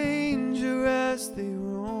stranger as they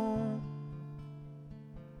roam,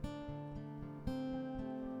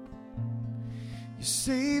 you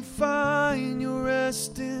say, find your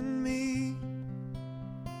rest in me.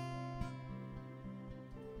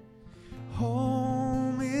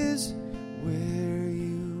 Home is where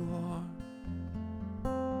you are.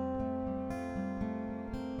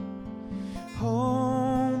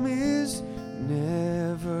 Home is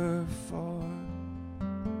never far.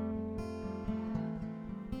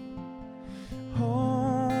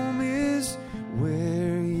 Home is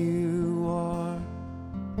where you are.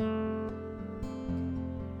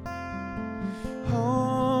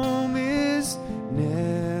 Home is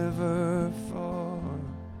never far.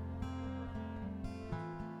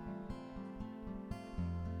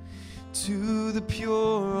 To the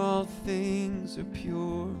pure, all things are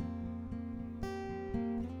pure.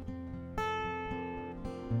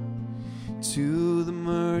 To the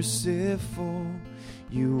merciful,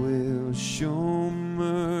 you will show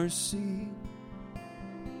mercy.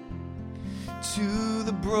 To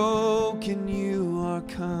the broken, you are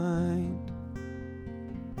kind.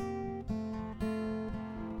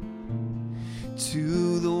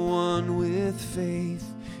 To the one with faith,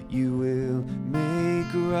 you will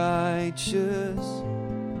make righteous.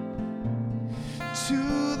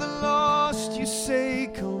 To the lost, you say,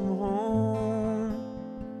 come home.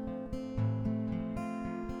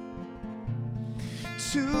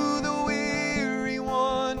 To the weary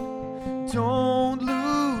one, don't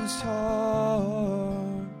lose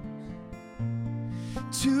heart.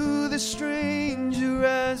 To the stranger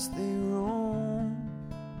as they roam,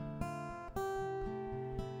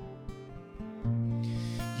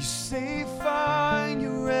 you say, find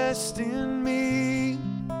your rest in me.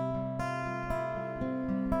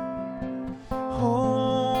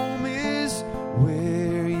 Home is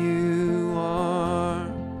where you are.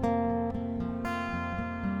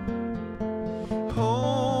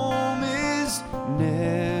 Home is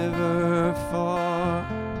never far.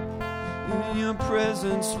 In your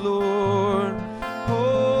presence, Lord,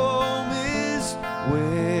 home is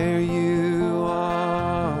where you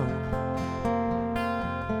are.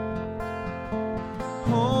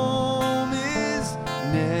 Home is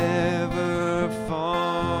never far.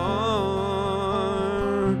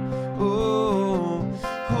 Oh,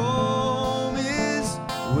 home is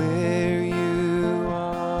where you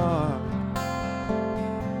are.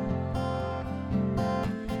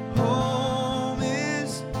 Home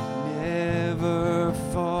is never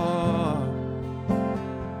far.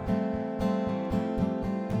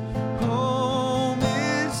 Home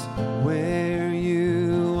is where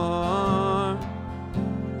you are.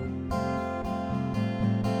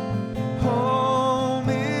 Home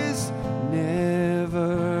is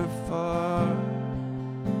never far.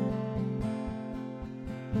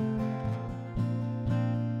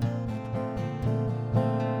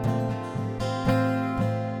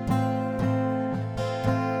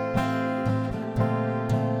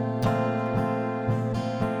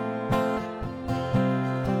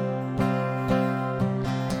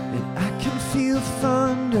 And I can feel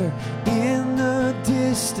thunder in the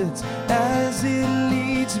distance as it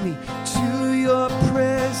leads me to your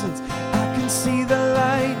presence. I can see the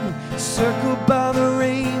lightning circled by the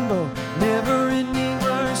rainbow, never-ending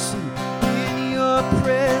mercy in your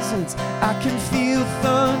presence. I can feel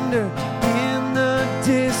thunder in the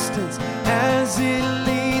distance as it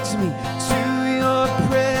leads me to your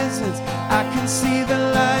presence. I can see the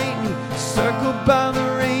lightning circled by the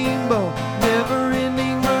rainbow,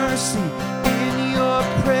 never-ending mercy in your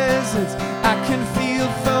presence. I can feel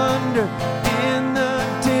thunder in the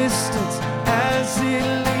distance as it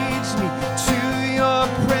leads me to your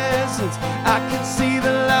presence. I can see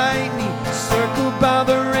the lightning circled by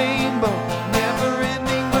the rainbow,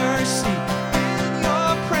 never-ending mercy in your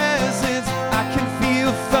presence. I can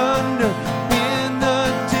feel thunder in the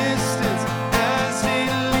distance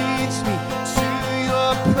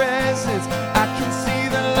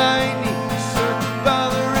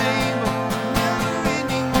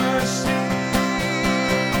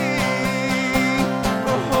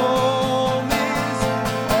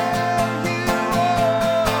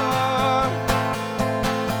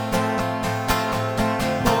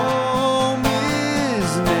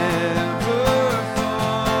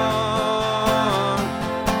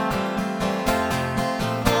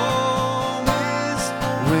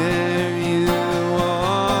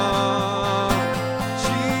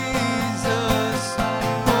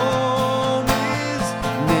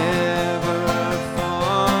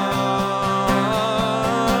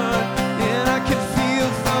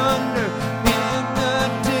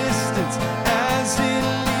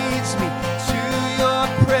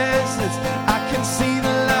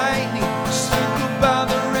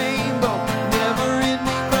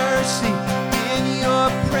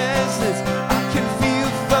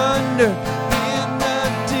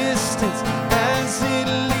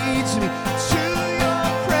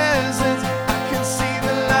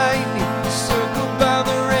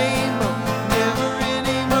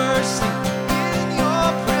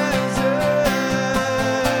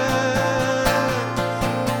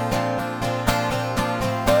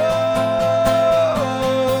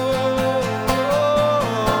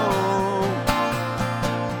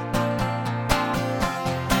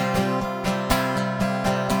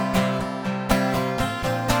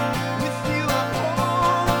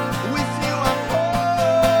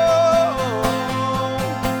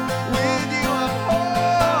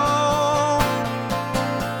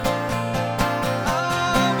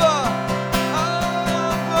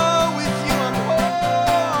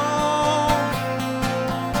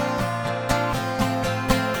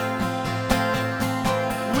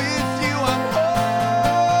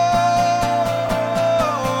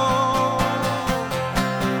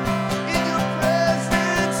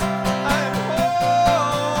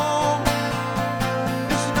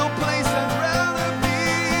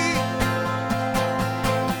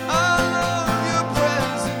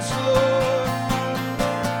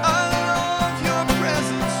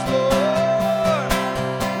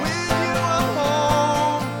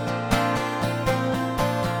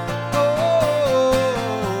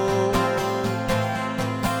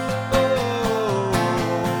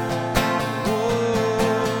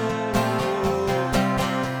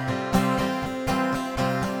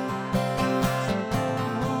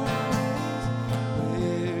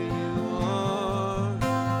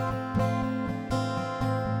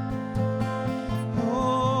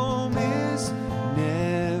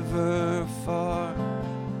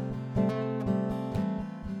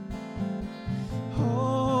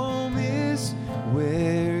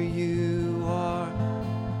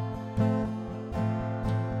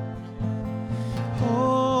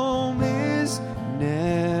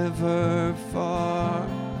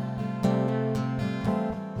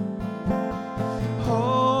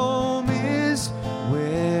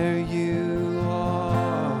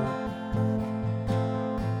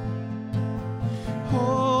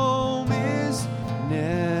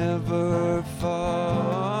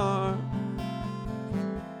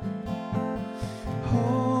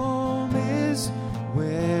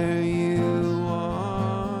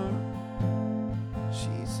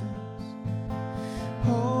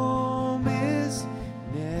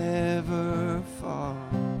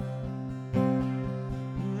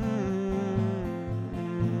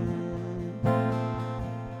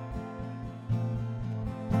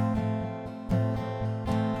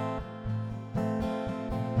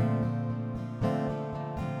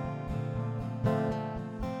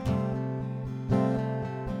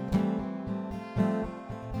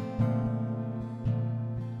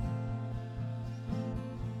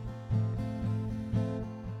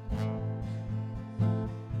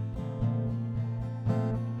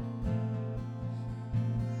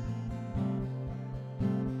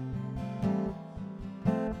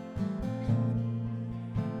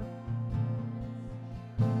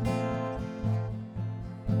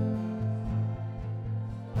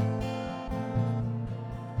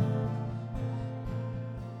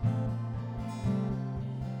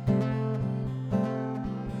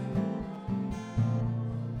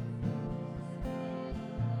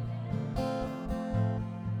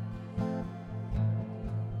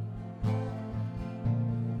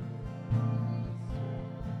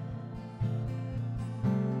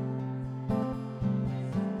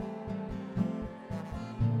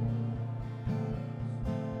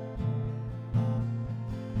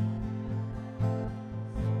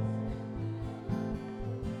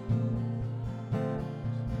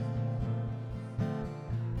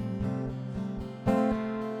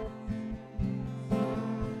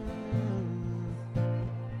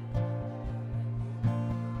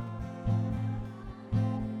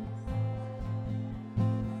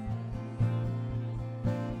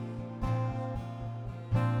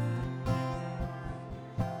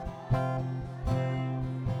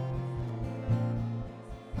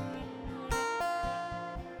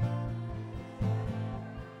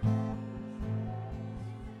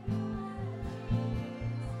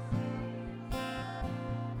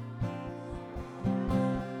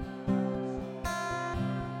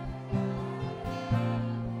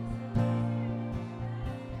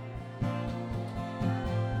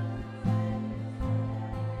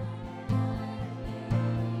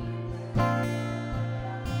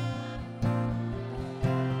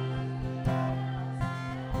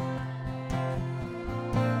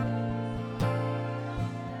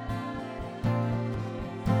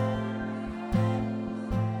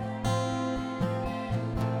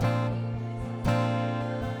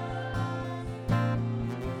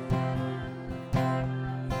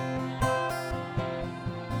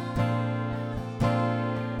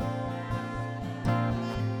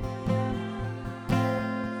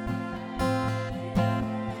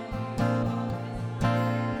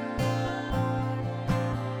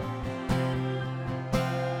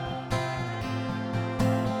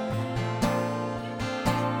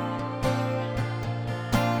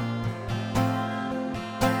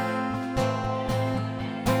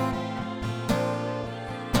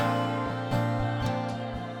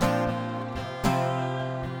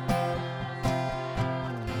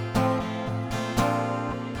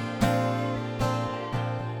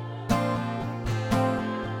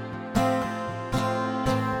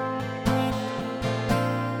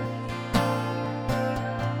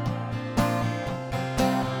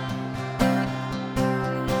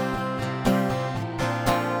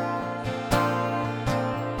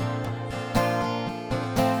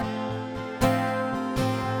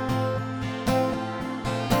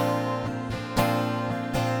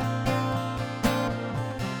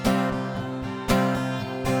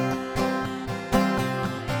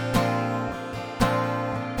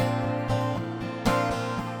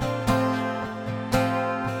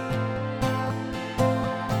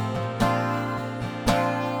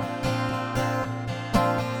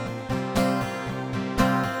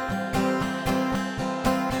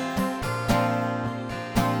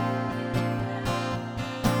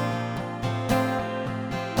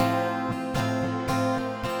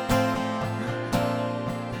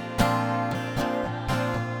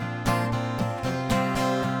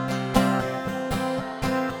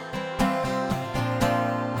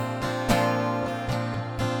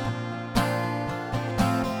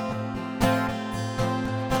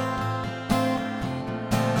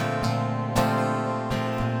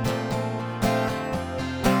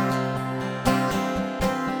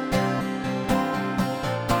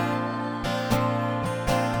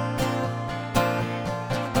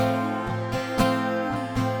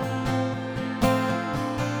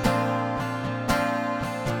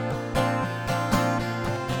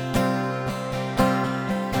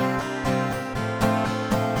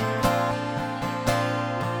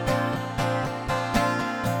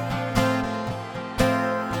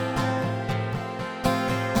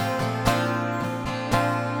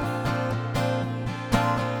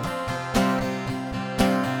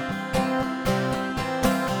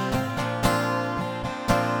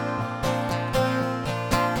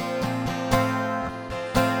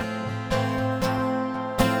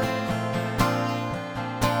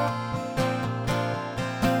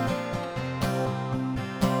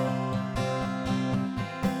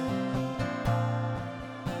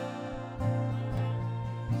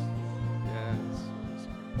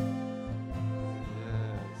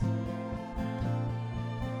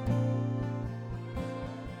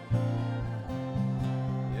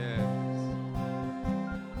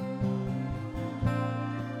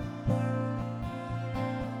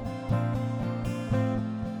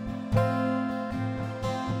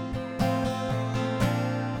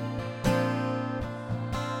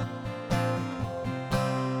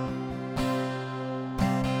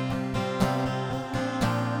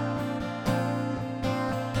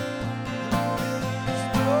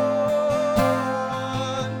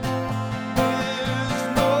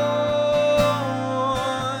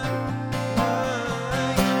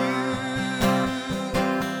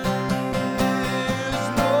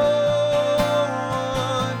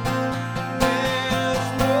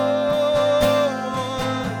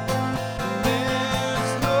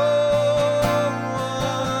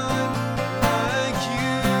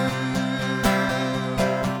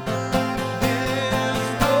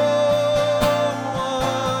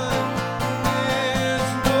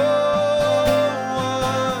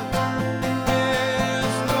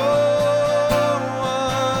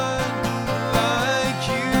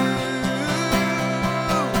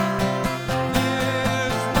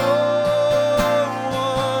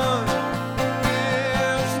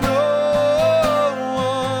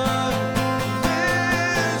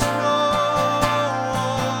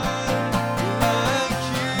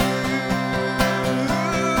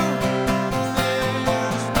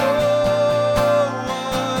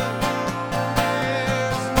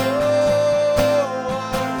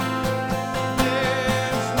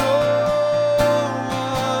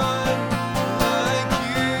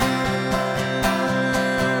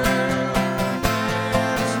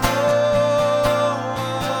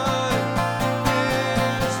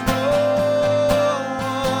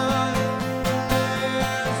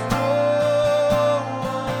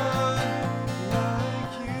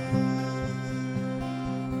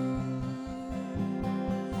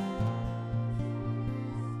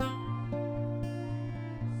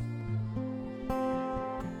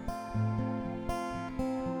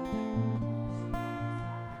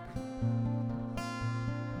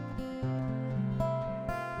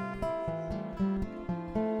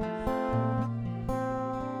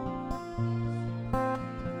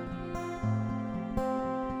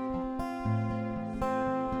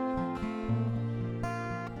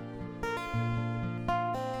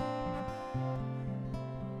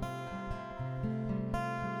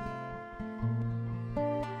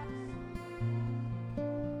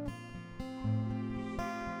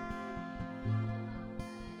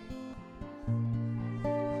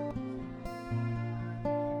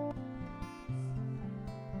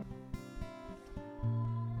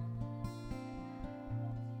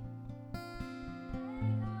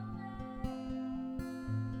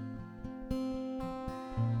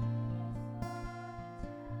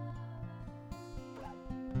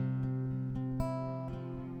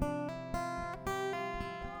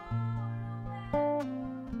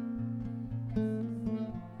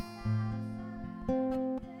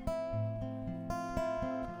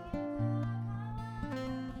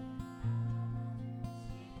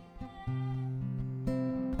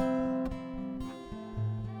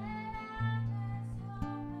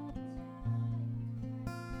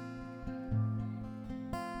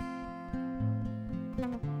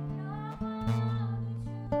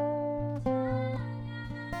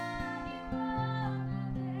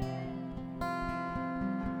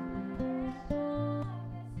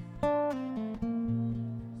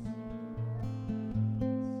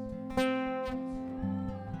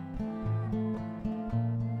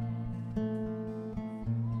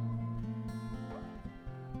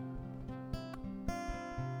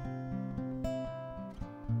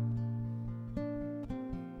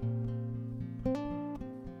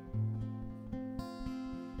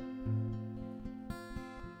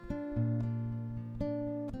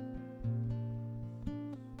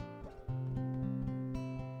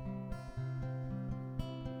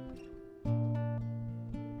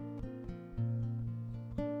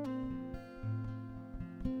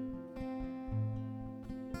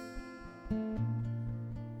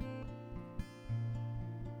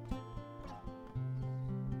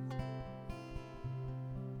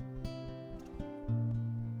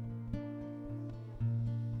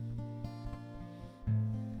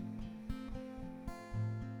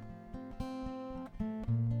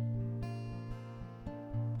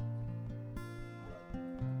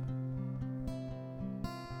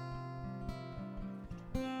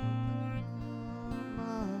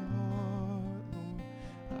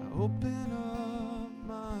Open up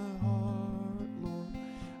my heart, Lord.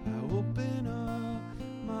 I open up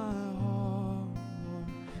my heart, Lord,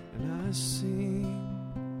 and I sing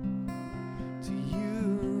to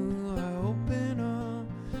you. I open up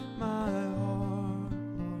my heart,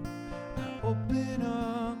 Lord. I open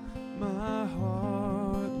up my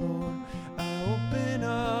heart, Lord. I open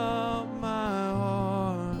up my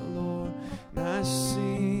heart, Lord, and I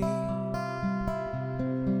sing.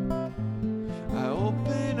 I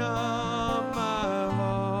open up my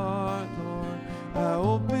heart, Lord. I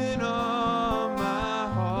open up my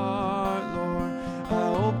heart, Lord. I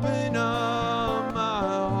open up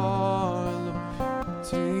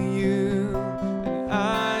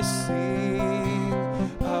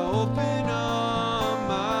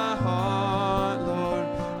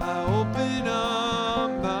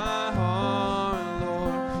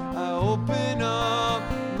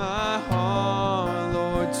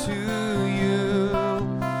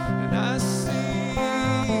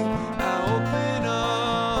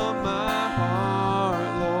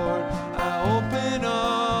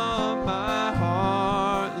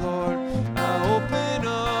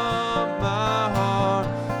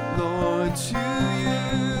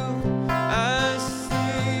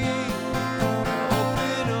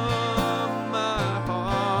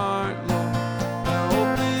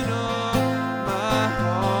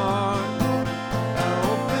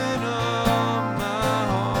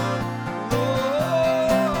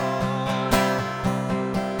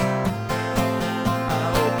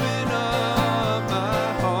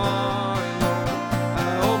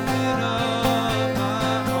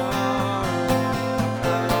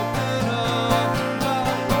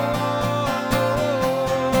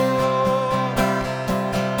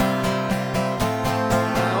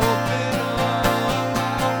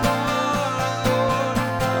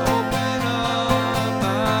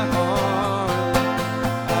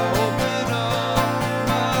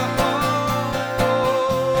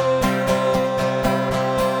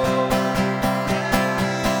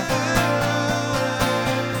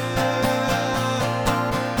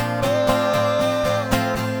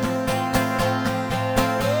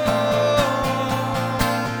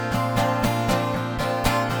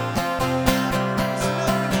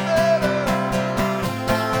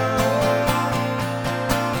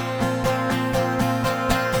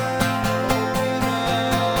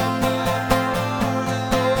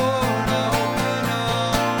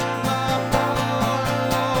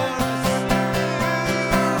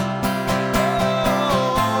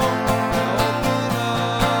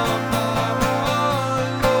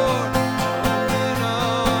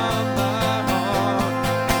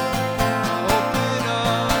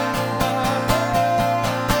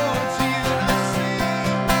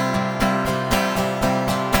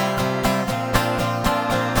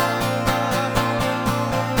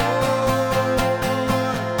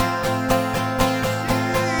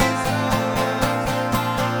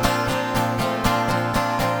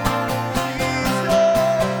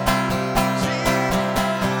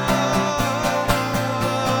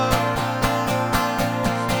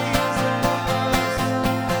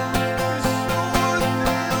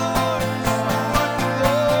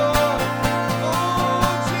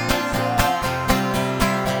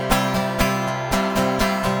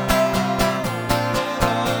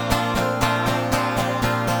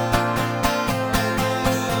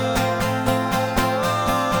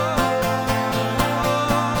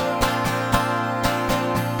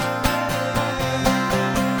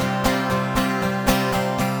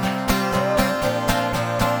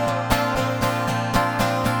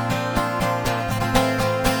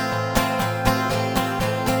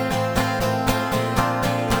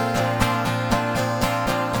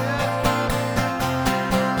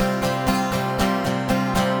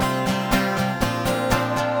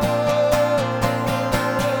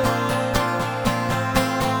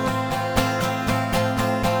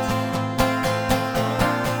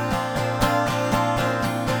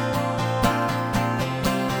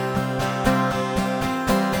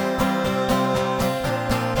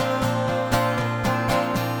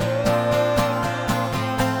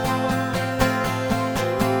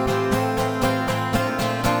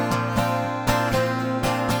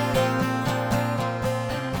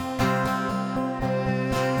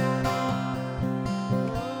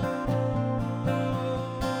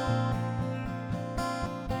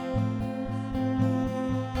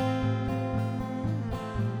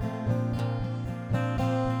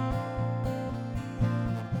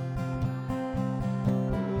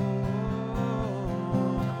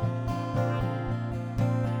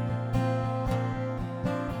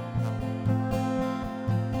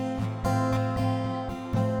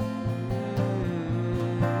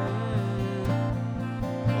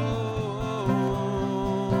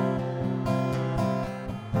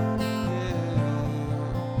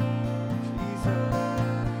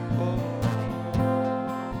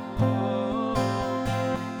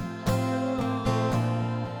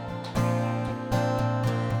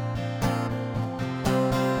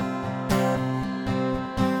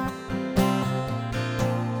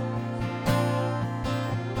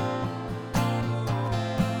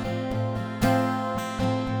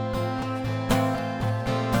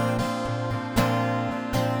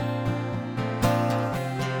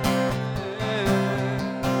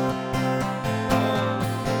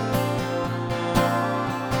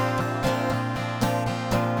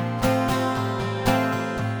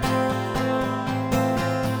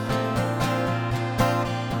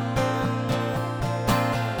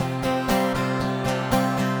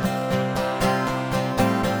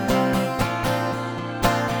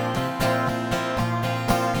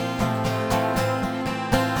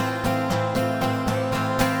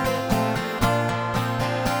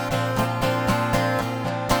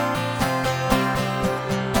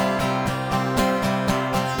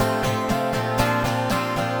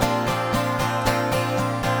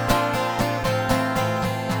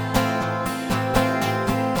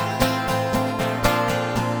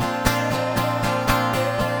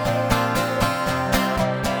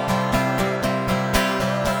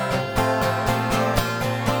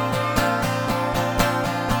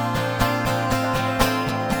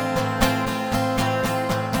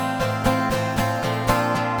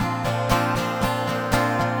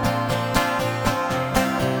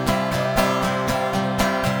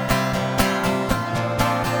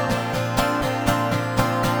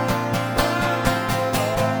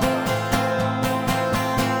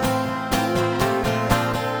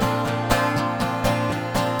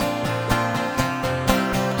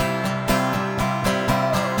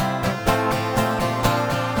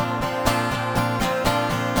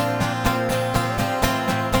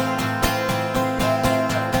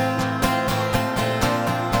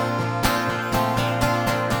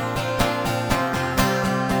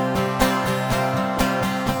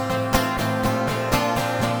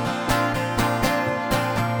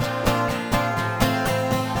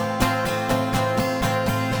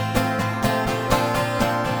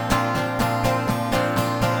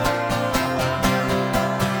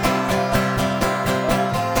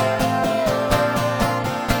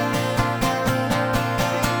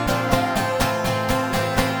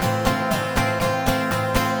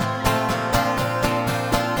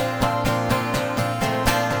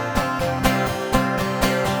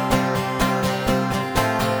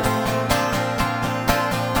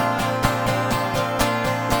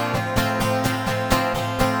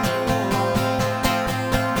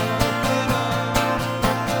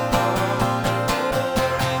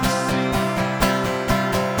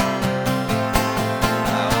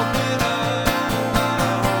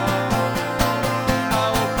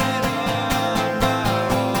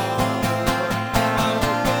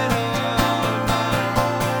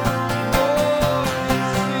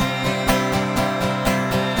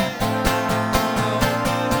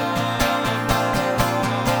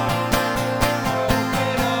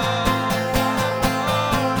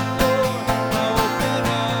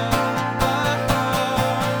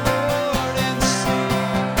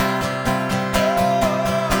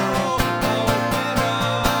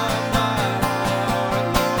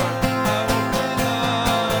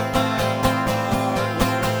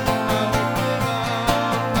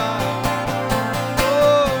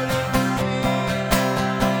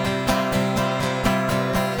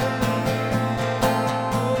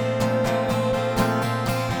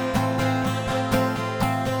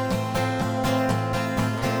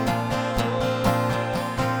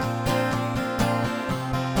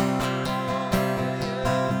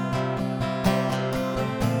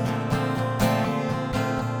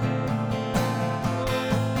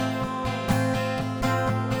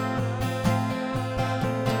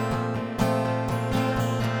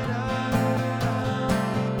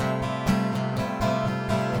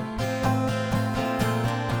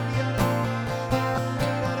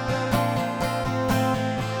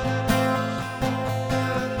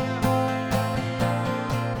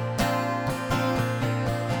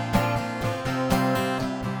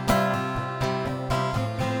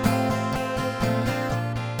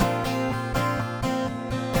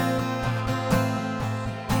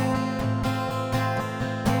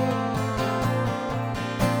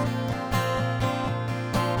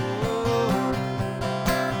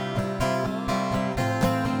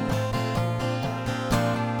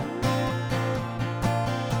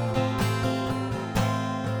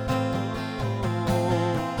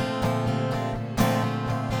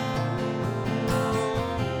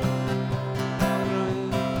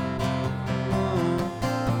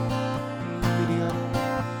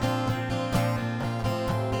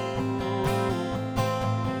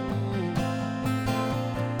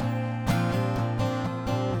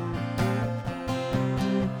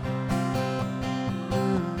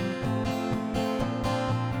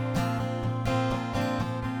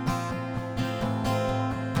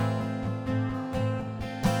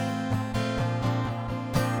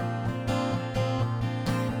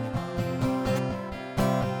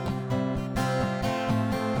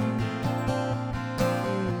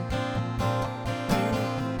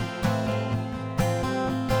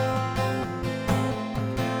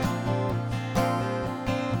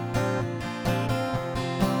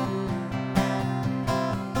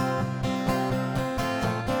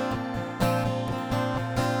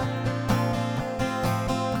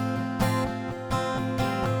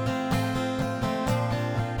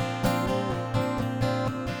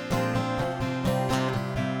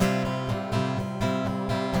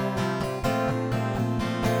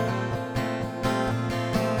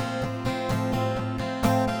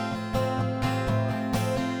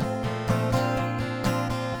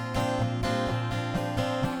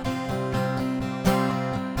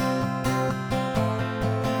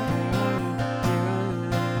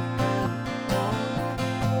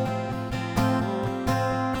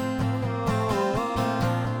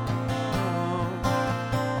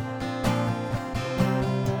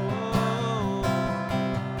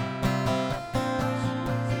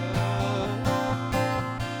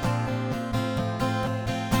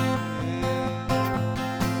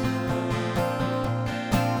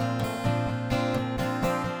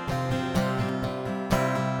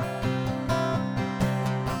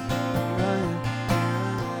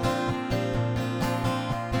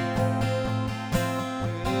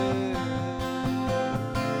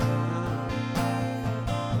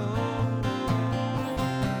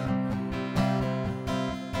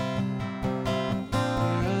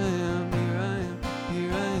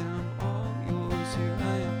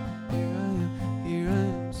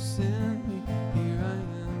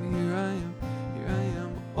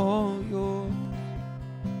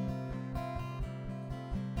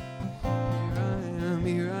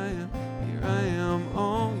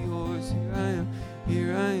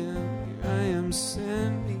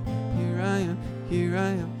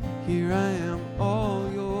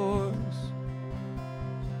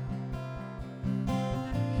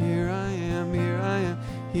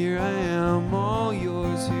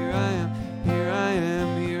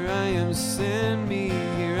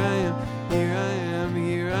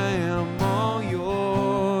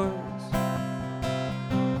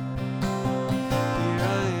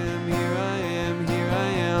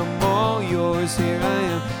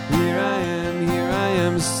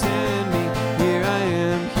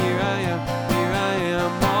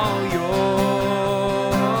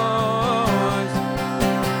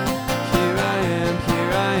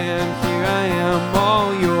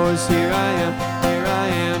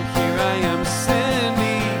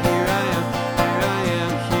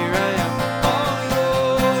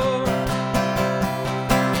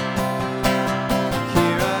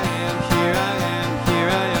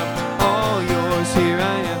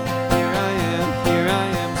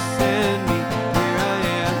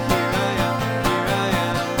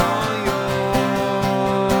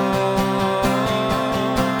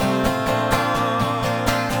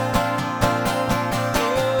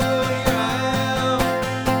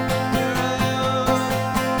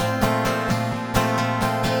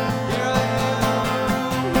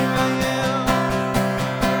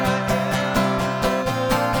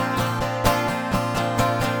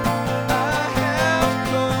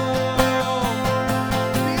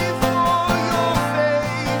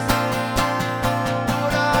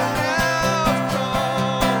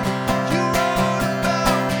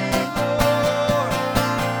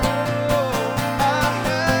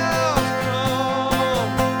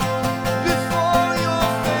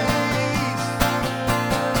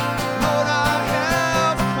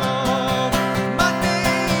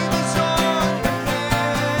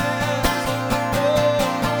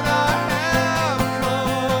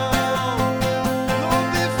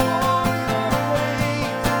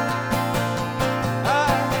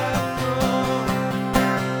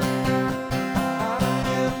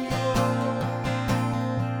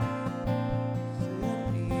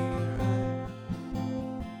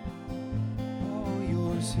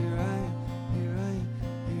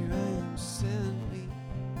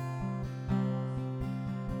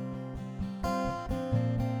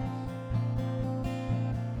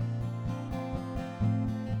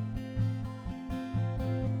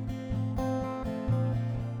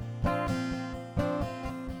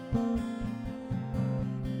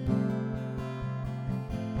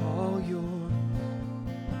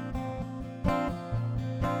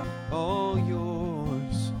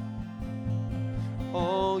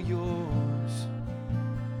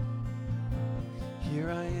Here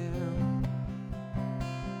I am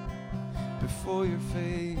before your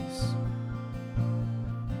face,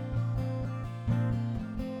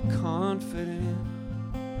 confident,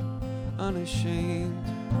 unashamed,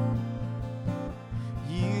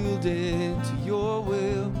 yielded to your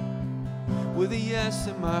will, with a yes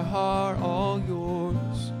in my heart, all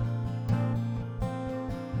yours.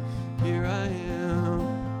 Here I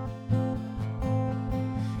am,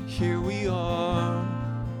 here we are.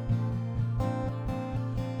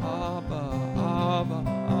 Abba, Abba,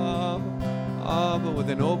 Abba, Abba, with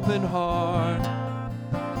an open heart.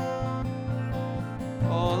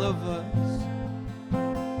 All of us,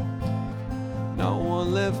 not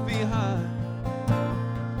one left behind.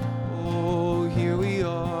 Oh, here we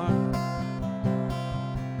are.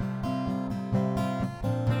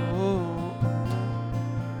 Oh,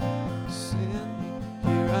 send me.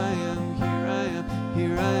 Here I am, here I am,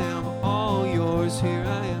 here I am, all yours. Here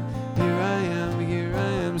I am, here I am, here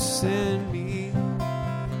I am, send me.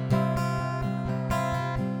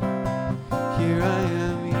 Here I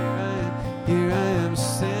am, here I am, here I am,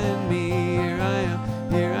 send me. Here I am,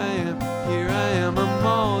 here I am, here I am, I'm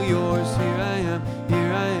all yours. Here I am,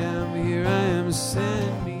 here I am, here I am,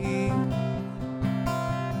 send me.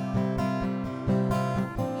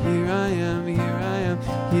 Here I am, here I am,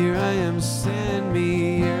 here I am, send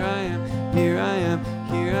me. Here I am, here I am,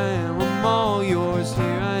 here I am, I'm all yours.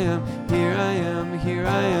 Here I am, here I am, here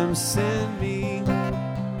I am, send me.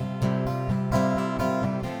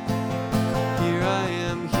 Here I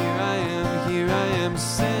am, here I am, here I am,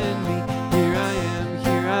 send me. Here I am,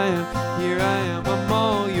 here I am, here I am, I'm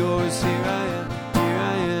all yours. Here I am, here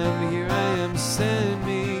I am, here I am, send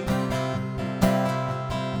me.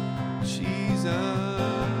 Jesus.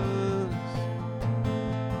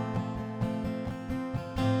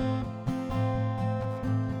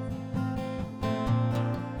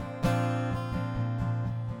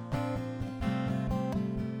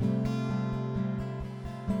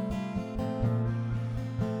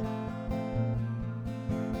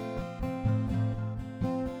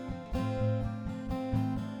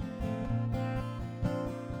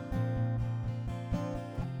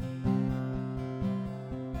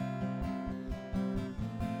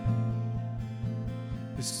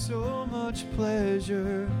 There's so much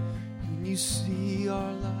pleasure when you see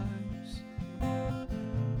our lives,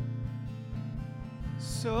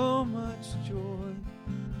 so much joy,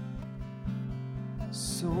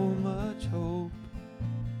 so much hope,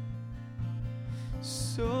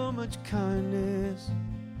 so much kindness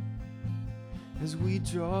as we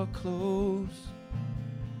draw close.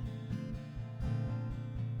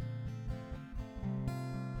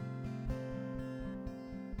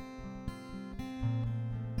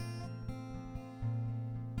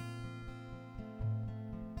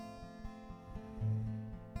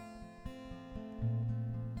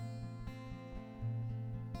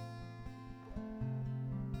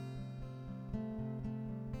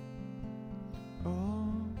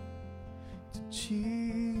 Oh, to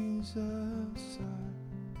Jesus I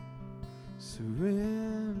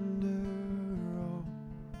surrender all.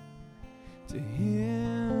 To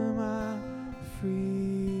Him I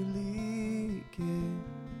freely give,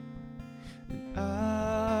 and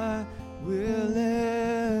I will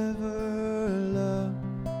ever love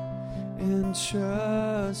and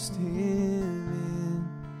trust Him in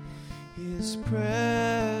His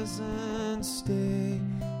presence daily.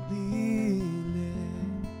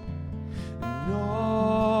 And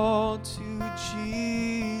all to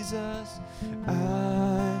Jesus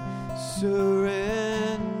I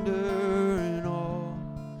surrender, and all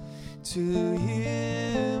to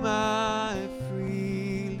Him I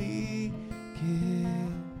freely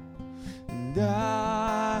give, and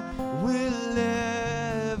I will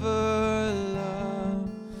ever love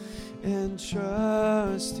and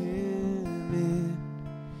trust Him in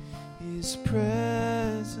His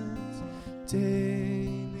presence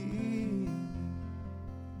daily.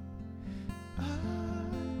 I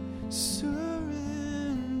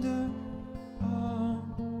surrender all.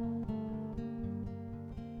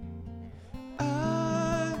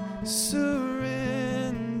 I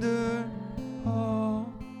surrender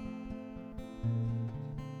all.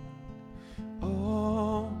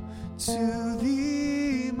 All to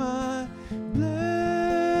Thee, my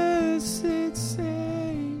blessed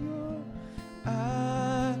Savior.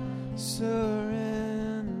 I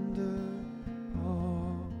surrender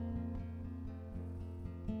all.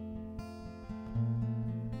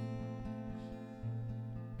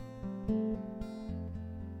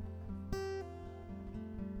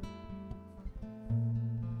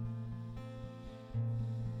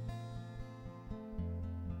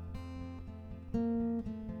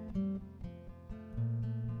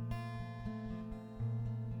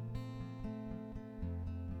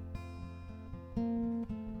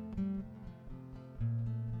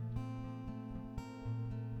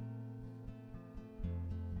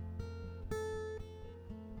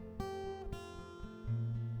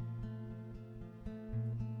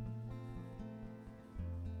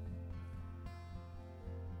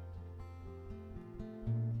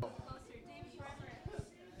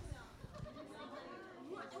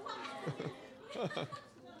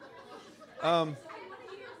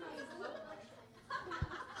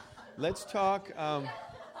 Let's talk. What?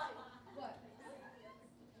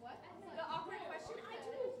 The awkward question?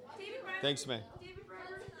 David Bradford. Thanks, man. David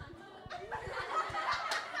Bradford.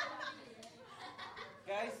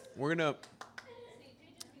 Guys, we're going to.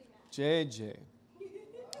 JJ.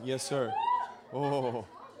 Yes, sir. Oh.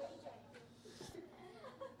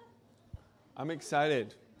 I'm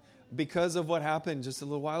excited because of what happened just a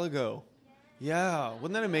little while ago. Yeah.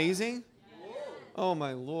 Wasn't that amazing? Oh,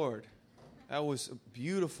 my Lord. That was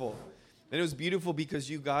beautiful. And it was beautiful because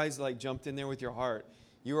you guys like jumped in there with your heart.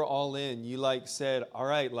 You were all in. You like said, all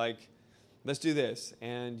right, like, let's do this.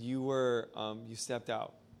 And you were, you stepped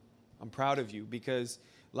out. I'm proud of you because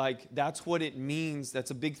like that's what it means.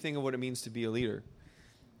 That's a big thing of what it means to be a leader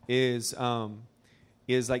is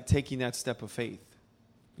like taking that step of faith,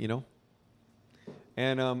 you know?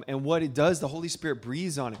 And what it does, the Holy Spirit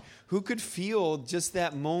breathes on it. Who could feel just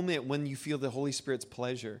that moment when you feel the Holy Spirit's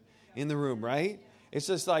pleasure in the room, right? It's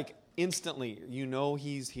just like instantly, you know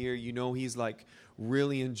he's here. You know he's like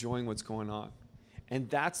really enjoying what's going on. And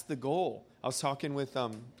that's the goal. I was talking with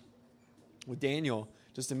Daniel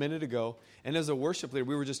just a minute ago. And as a worship leader,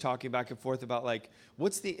 we were just talking back and forth about like,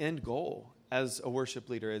 what's the end goal as a worship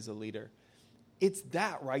leader, as a leader? It's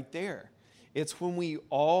that right there. It's when we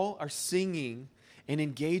all are singing and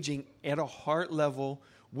engaging at a heart level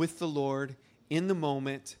with the Lord in the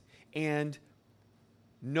moment, and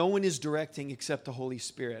no one is directing except the Holy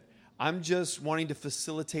Spirit. I'm just wanting to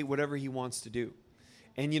facilitate whatever he wants to do.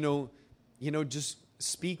 And, you know, just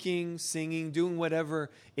speaking, singing, doing whatever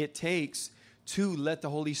it takes to let the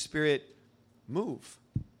Holy Spirit move.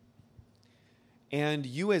 And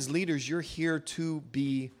you as leaders, you're here to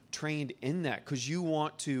be trained in that because you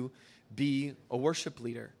want to be a worship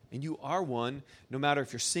leader. And you are one, no matter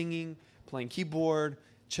if you're singing, playing keyboard,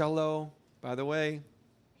 cello, by the way.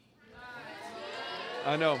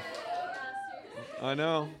 I know.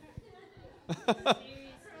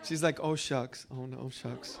 She's like, oh, shucks. Oh, no,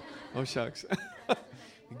 shucks. Oh, shucks.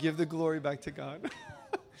 Give the glory back to God.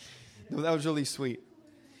 No, that was really sweet.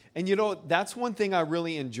 And, you know, that's one thing I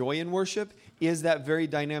really enjoy in worship is that very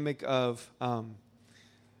dynamic of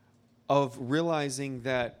realizing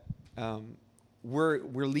that we're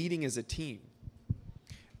leading as a team.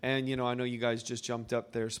 And, you know, I know you guys just jumped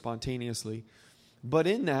up there spontaneously. But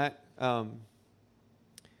in that,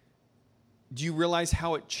 do you realize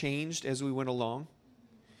how it changed as we went along?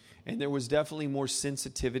 And there was definitely more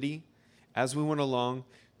sensitivity as we went along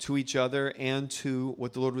to each other and to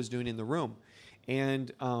what the Lord was doing in the room.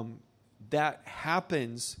 And that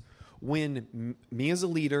happens when me as a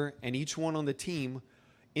leader and each one on the team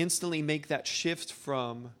instantly make that shift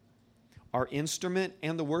from our instrument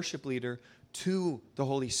and the worship leader to the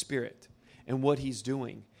Holy Spirit and what he's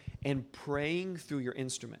doing, and praying through your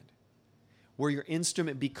instrument, where your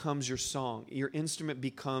instrument becomes your song. Your instrument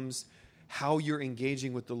becomes how you're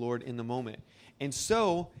engaging with the Lord in the moment. And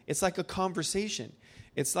so it's like a conversation.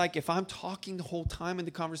 It's like if I'm talking the whole time in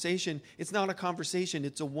the conversation, it's not a conversation,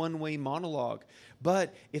 it's a one-way monologue.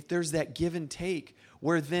 But if there's that give and take,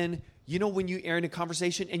 where then, you know, when you are in a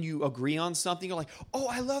conversation and you agree on something, you're like, oh,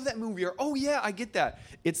 I love that movie, or oh, yeah, I get that.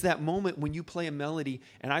 It's that moment when you play a melody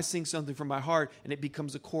and I sing something from my heart and it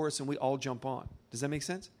becomes a chorus and we all jump on. Does that make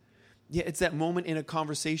sense? Yeah, it's that moment in a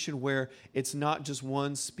conversation where it's not just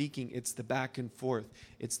one speaking, it's the back and forth.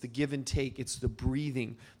 It's the give and take. It's the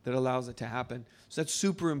breathing that allows it to happen. So that's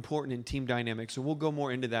super important in team dynamics. So we'll go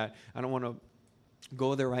more into that. I don't want to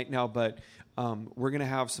go there right now, but we're going to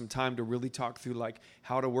have some time to really talk through like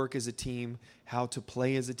how to work as a team, how to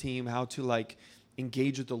play as a team, how to like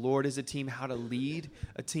engage with the Lord as a team, how to lead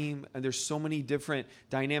a team. And there's so many different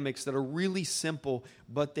dynamics that are really simple,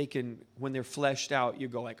 but they can, when they're fleshed out, you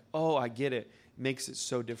go like, oh, I get it. Makes it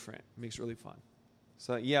so different. It makes it really fun.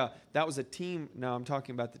 So yeah, that was a team. Now I'm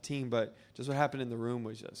talking about the team, but just what happened in the room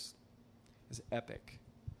was epic.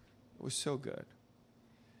 It was so good.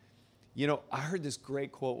 You know, I heard this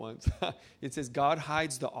great quote once. It says, God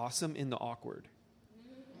hides the awesome in the awkward.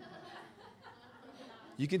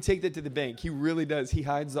 You can take that to the bank. He really does. He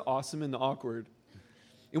hides the awesome in the awkward.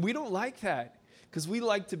 And we don't like that because we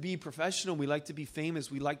like to be professional. We like to be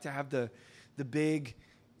famous. We like to have the big,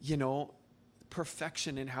 you know,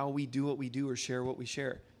 perfection in how we do what we do or share what we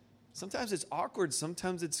share. Sometimes it's awkward.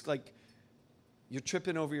 Sometimes it's like you're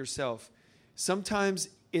tripping over yourself. Sometimes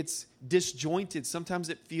it's disjointed. Sometimes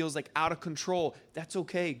it feels like out of control. That's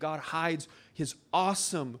okay. God hides his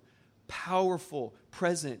awesome, powerful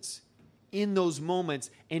presence in those moments.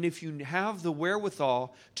 And if you have the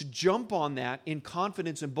wherewithal to jump on that in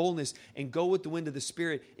confidence and boldness and go with the wind of the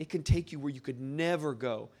Spirit, it can take you where you could never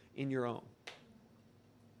go in your own.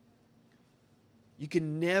 You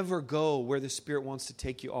can never go where the Spirit wants to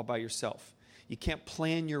take you all by yourself. You can't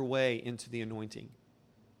plan your way into the anointing.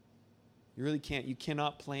 You really can't. You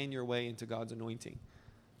cannot plan your way into God's anointing.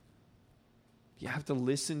 You have to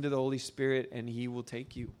listen to the Holy Spirit, and He will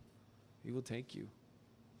take you. He will take you.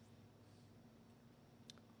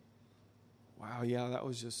 Wow, yeah, that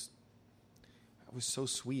was so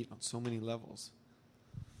sweet on so many levels.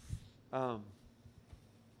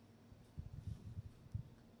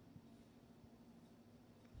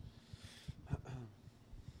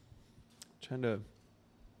 Trying to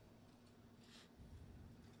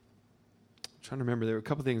remember. There were a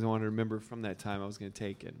couple things I wanted to remember from that time I was going to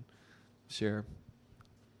take and share.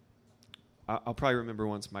 I'll probably remember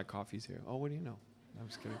once my coffee's here. Oh, what do you know? I'm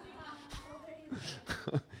just kidding.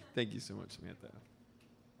 Thank you so much, Samantha.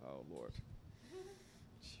 Oh, Lord.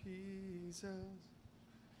 Jesus.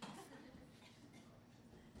 Oh,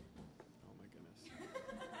 my goodness.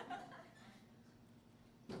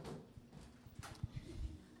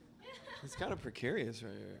 It's kind of precarious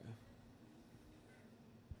right here.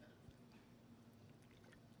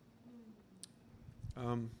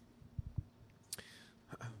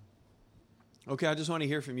 Okay, I just want to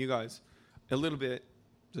hear from you guys a little bit,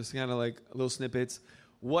 just kind of like little snippets.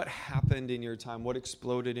 What happened in your time? What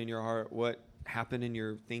exploded in your heart? What happened in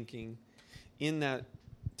your thinking in that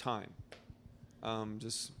time?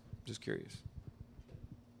 Just curious.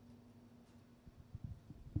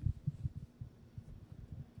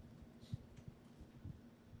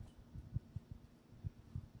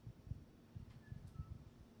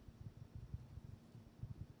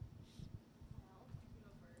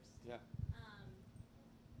 Yeah.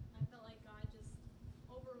 I felt like God just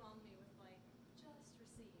overwhelmed me with just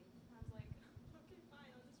receive. I was like, okay, fine,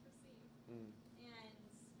 I'll just receive. And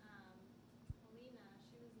Alina,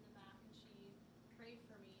 she was in the back and she prayed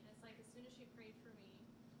for me. And it's like as soon as she prayed for me,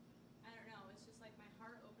 I don't know, it's just like my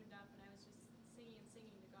heart opened up and I was just singing and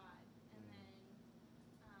singing to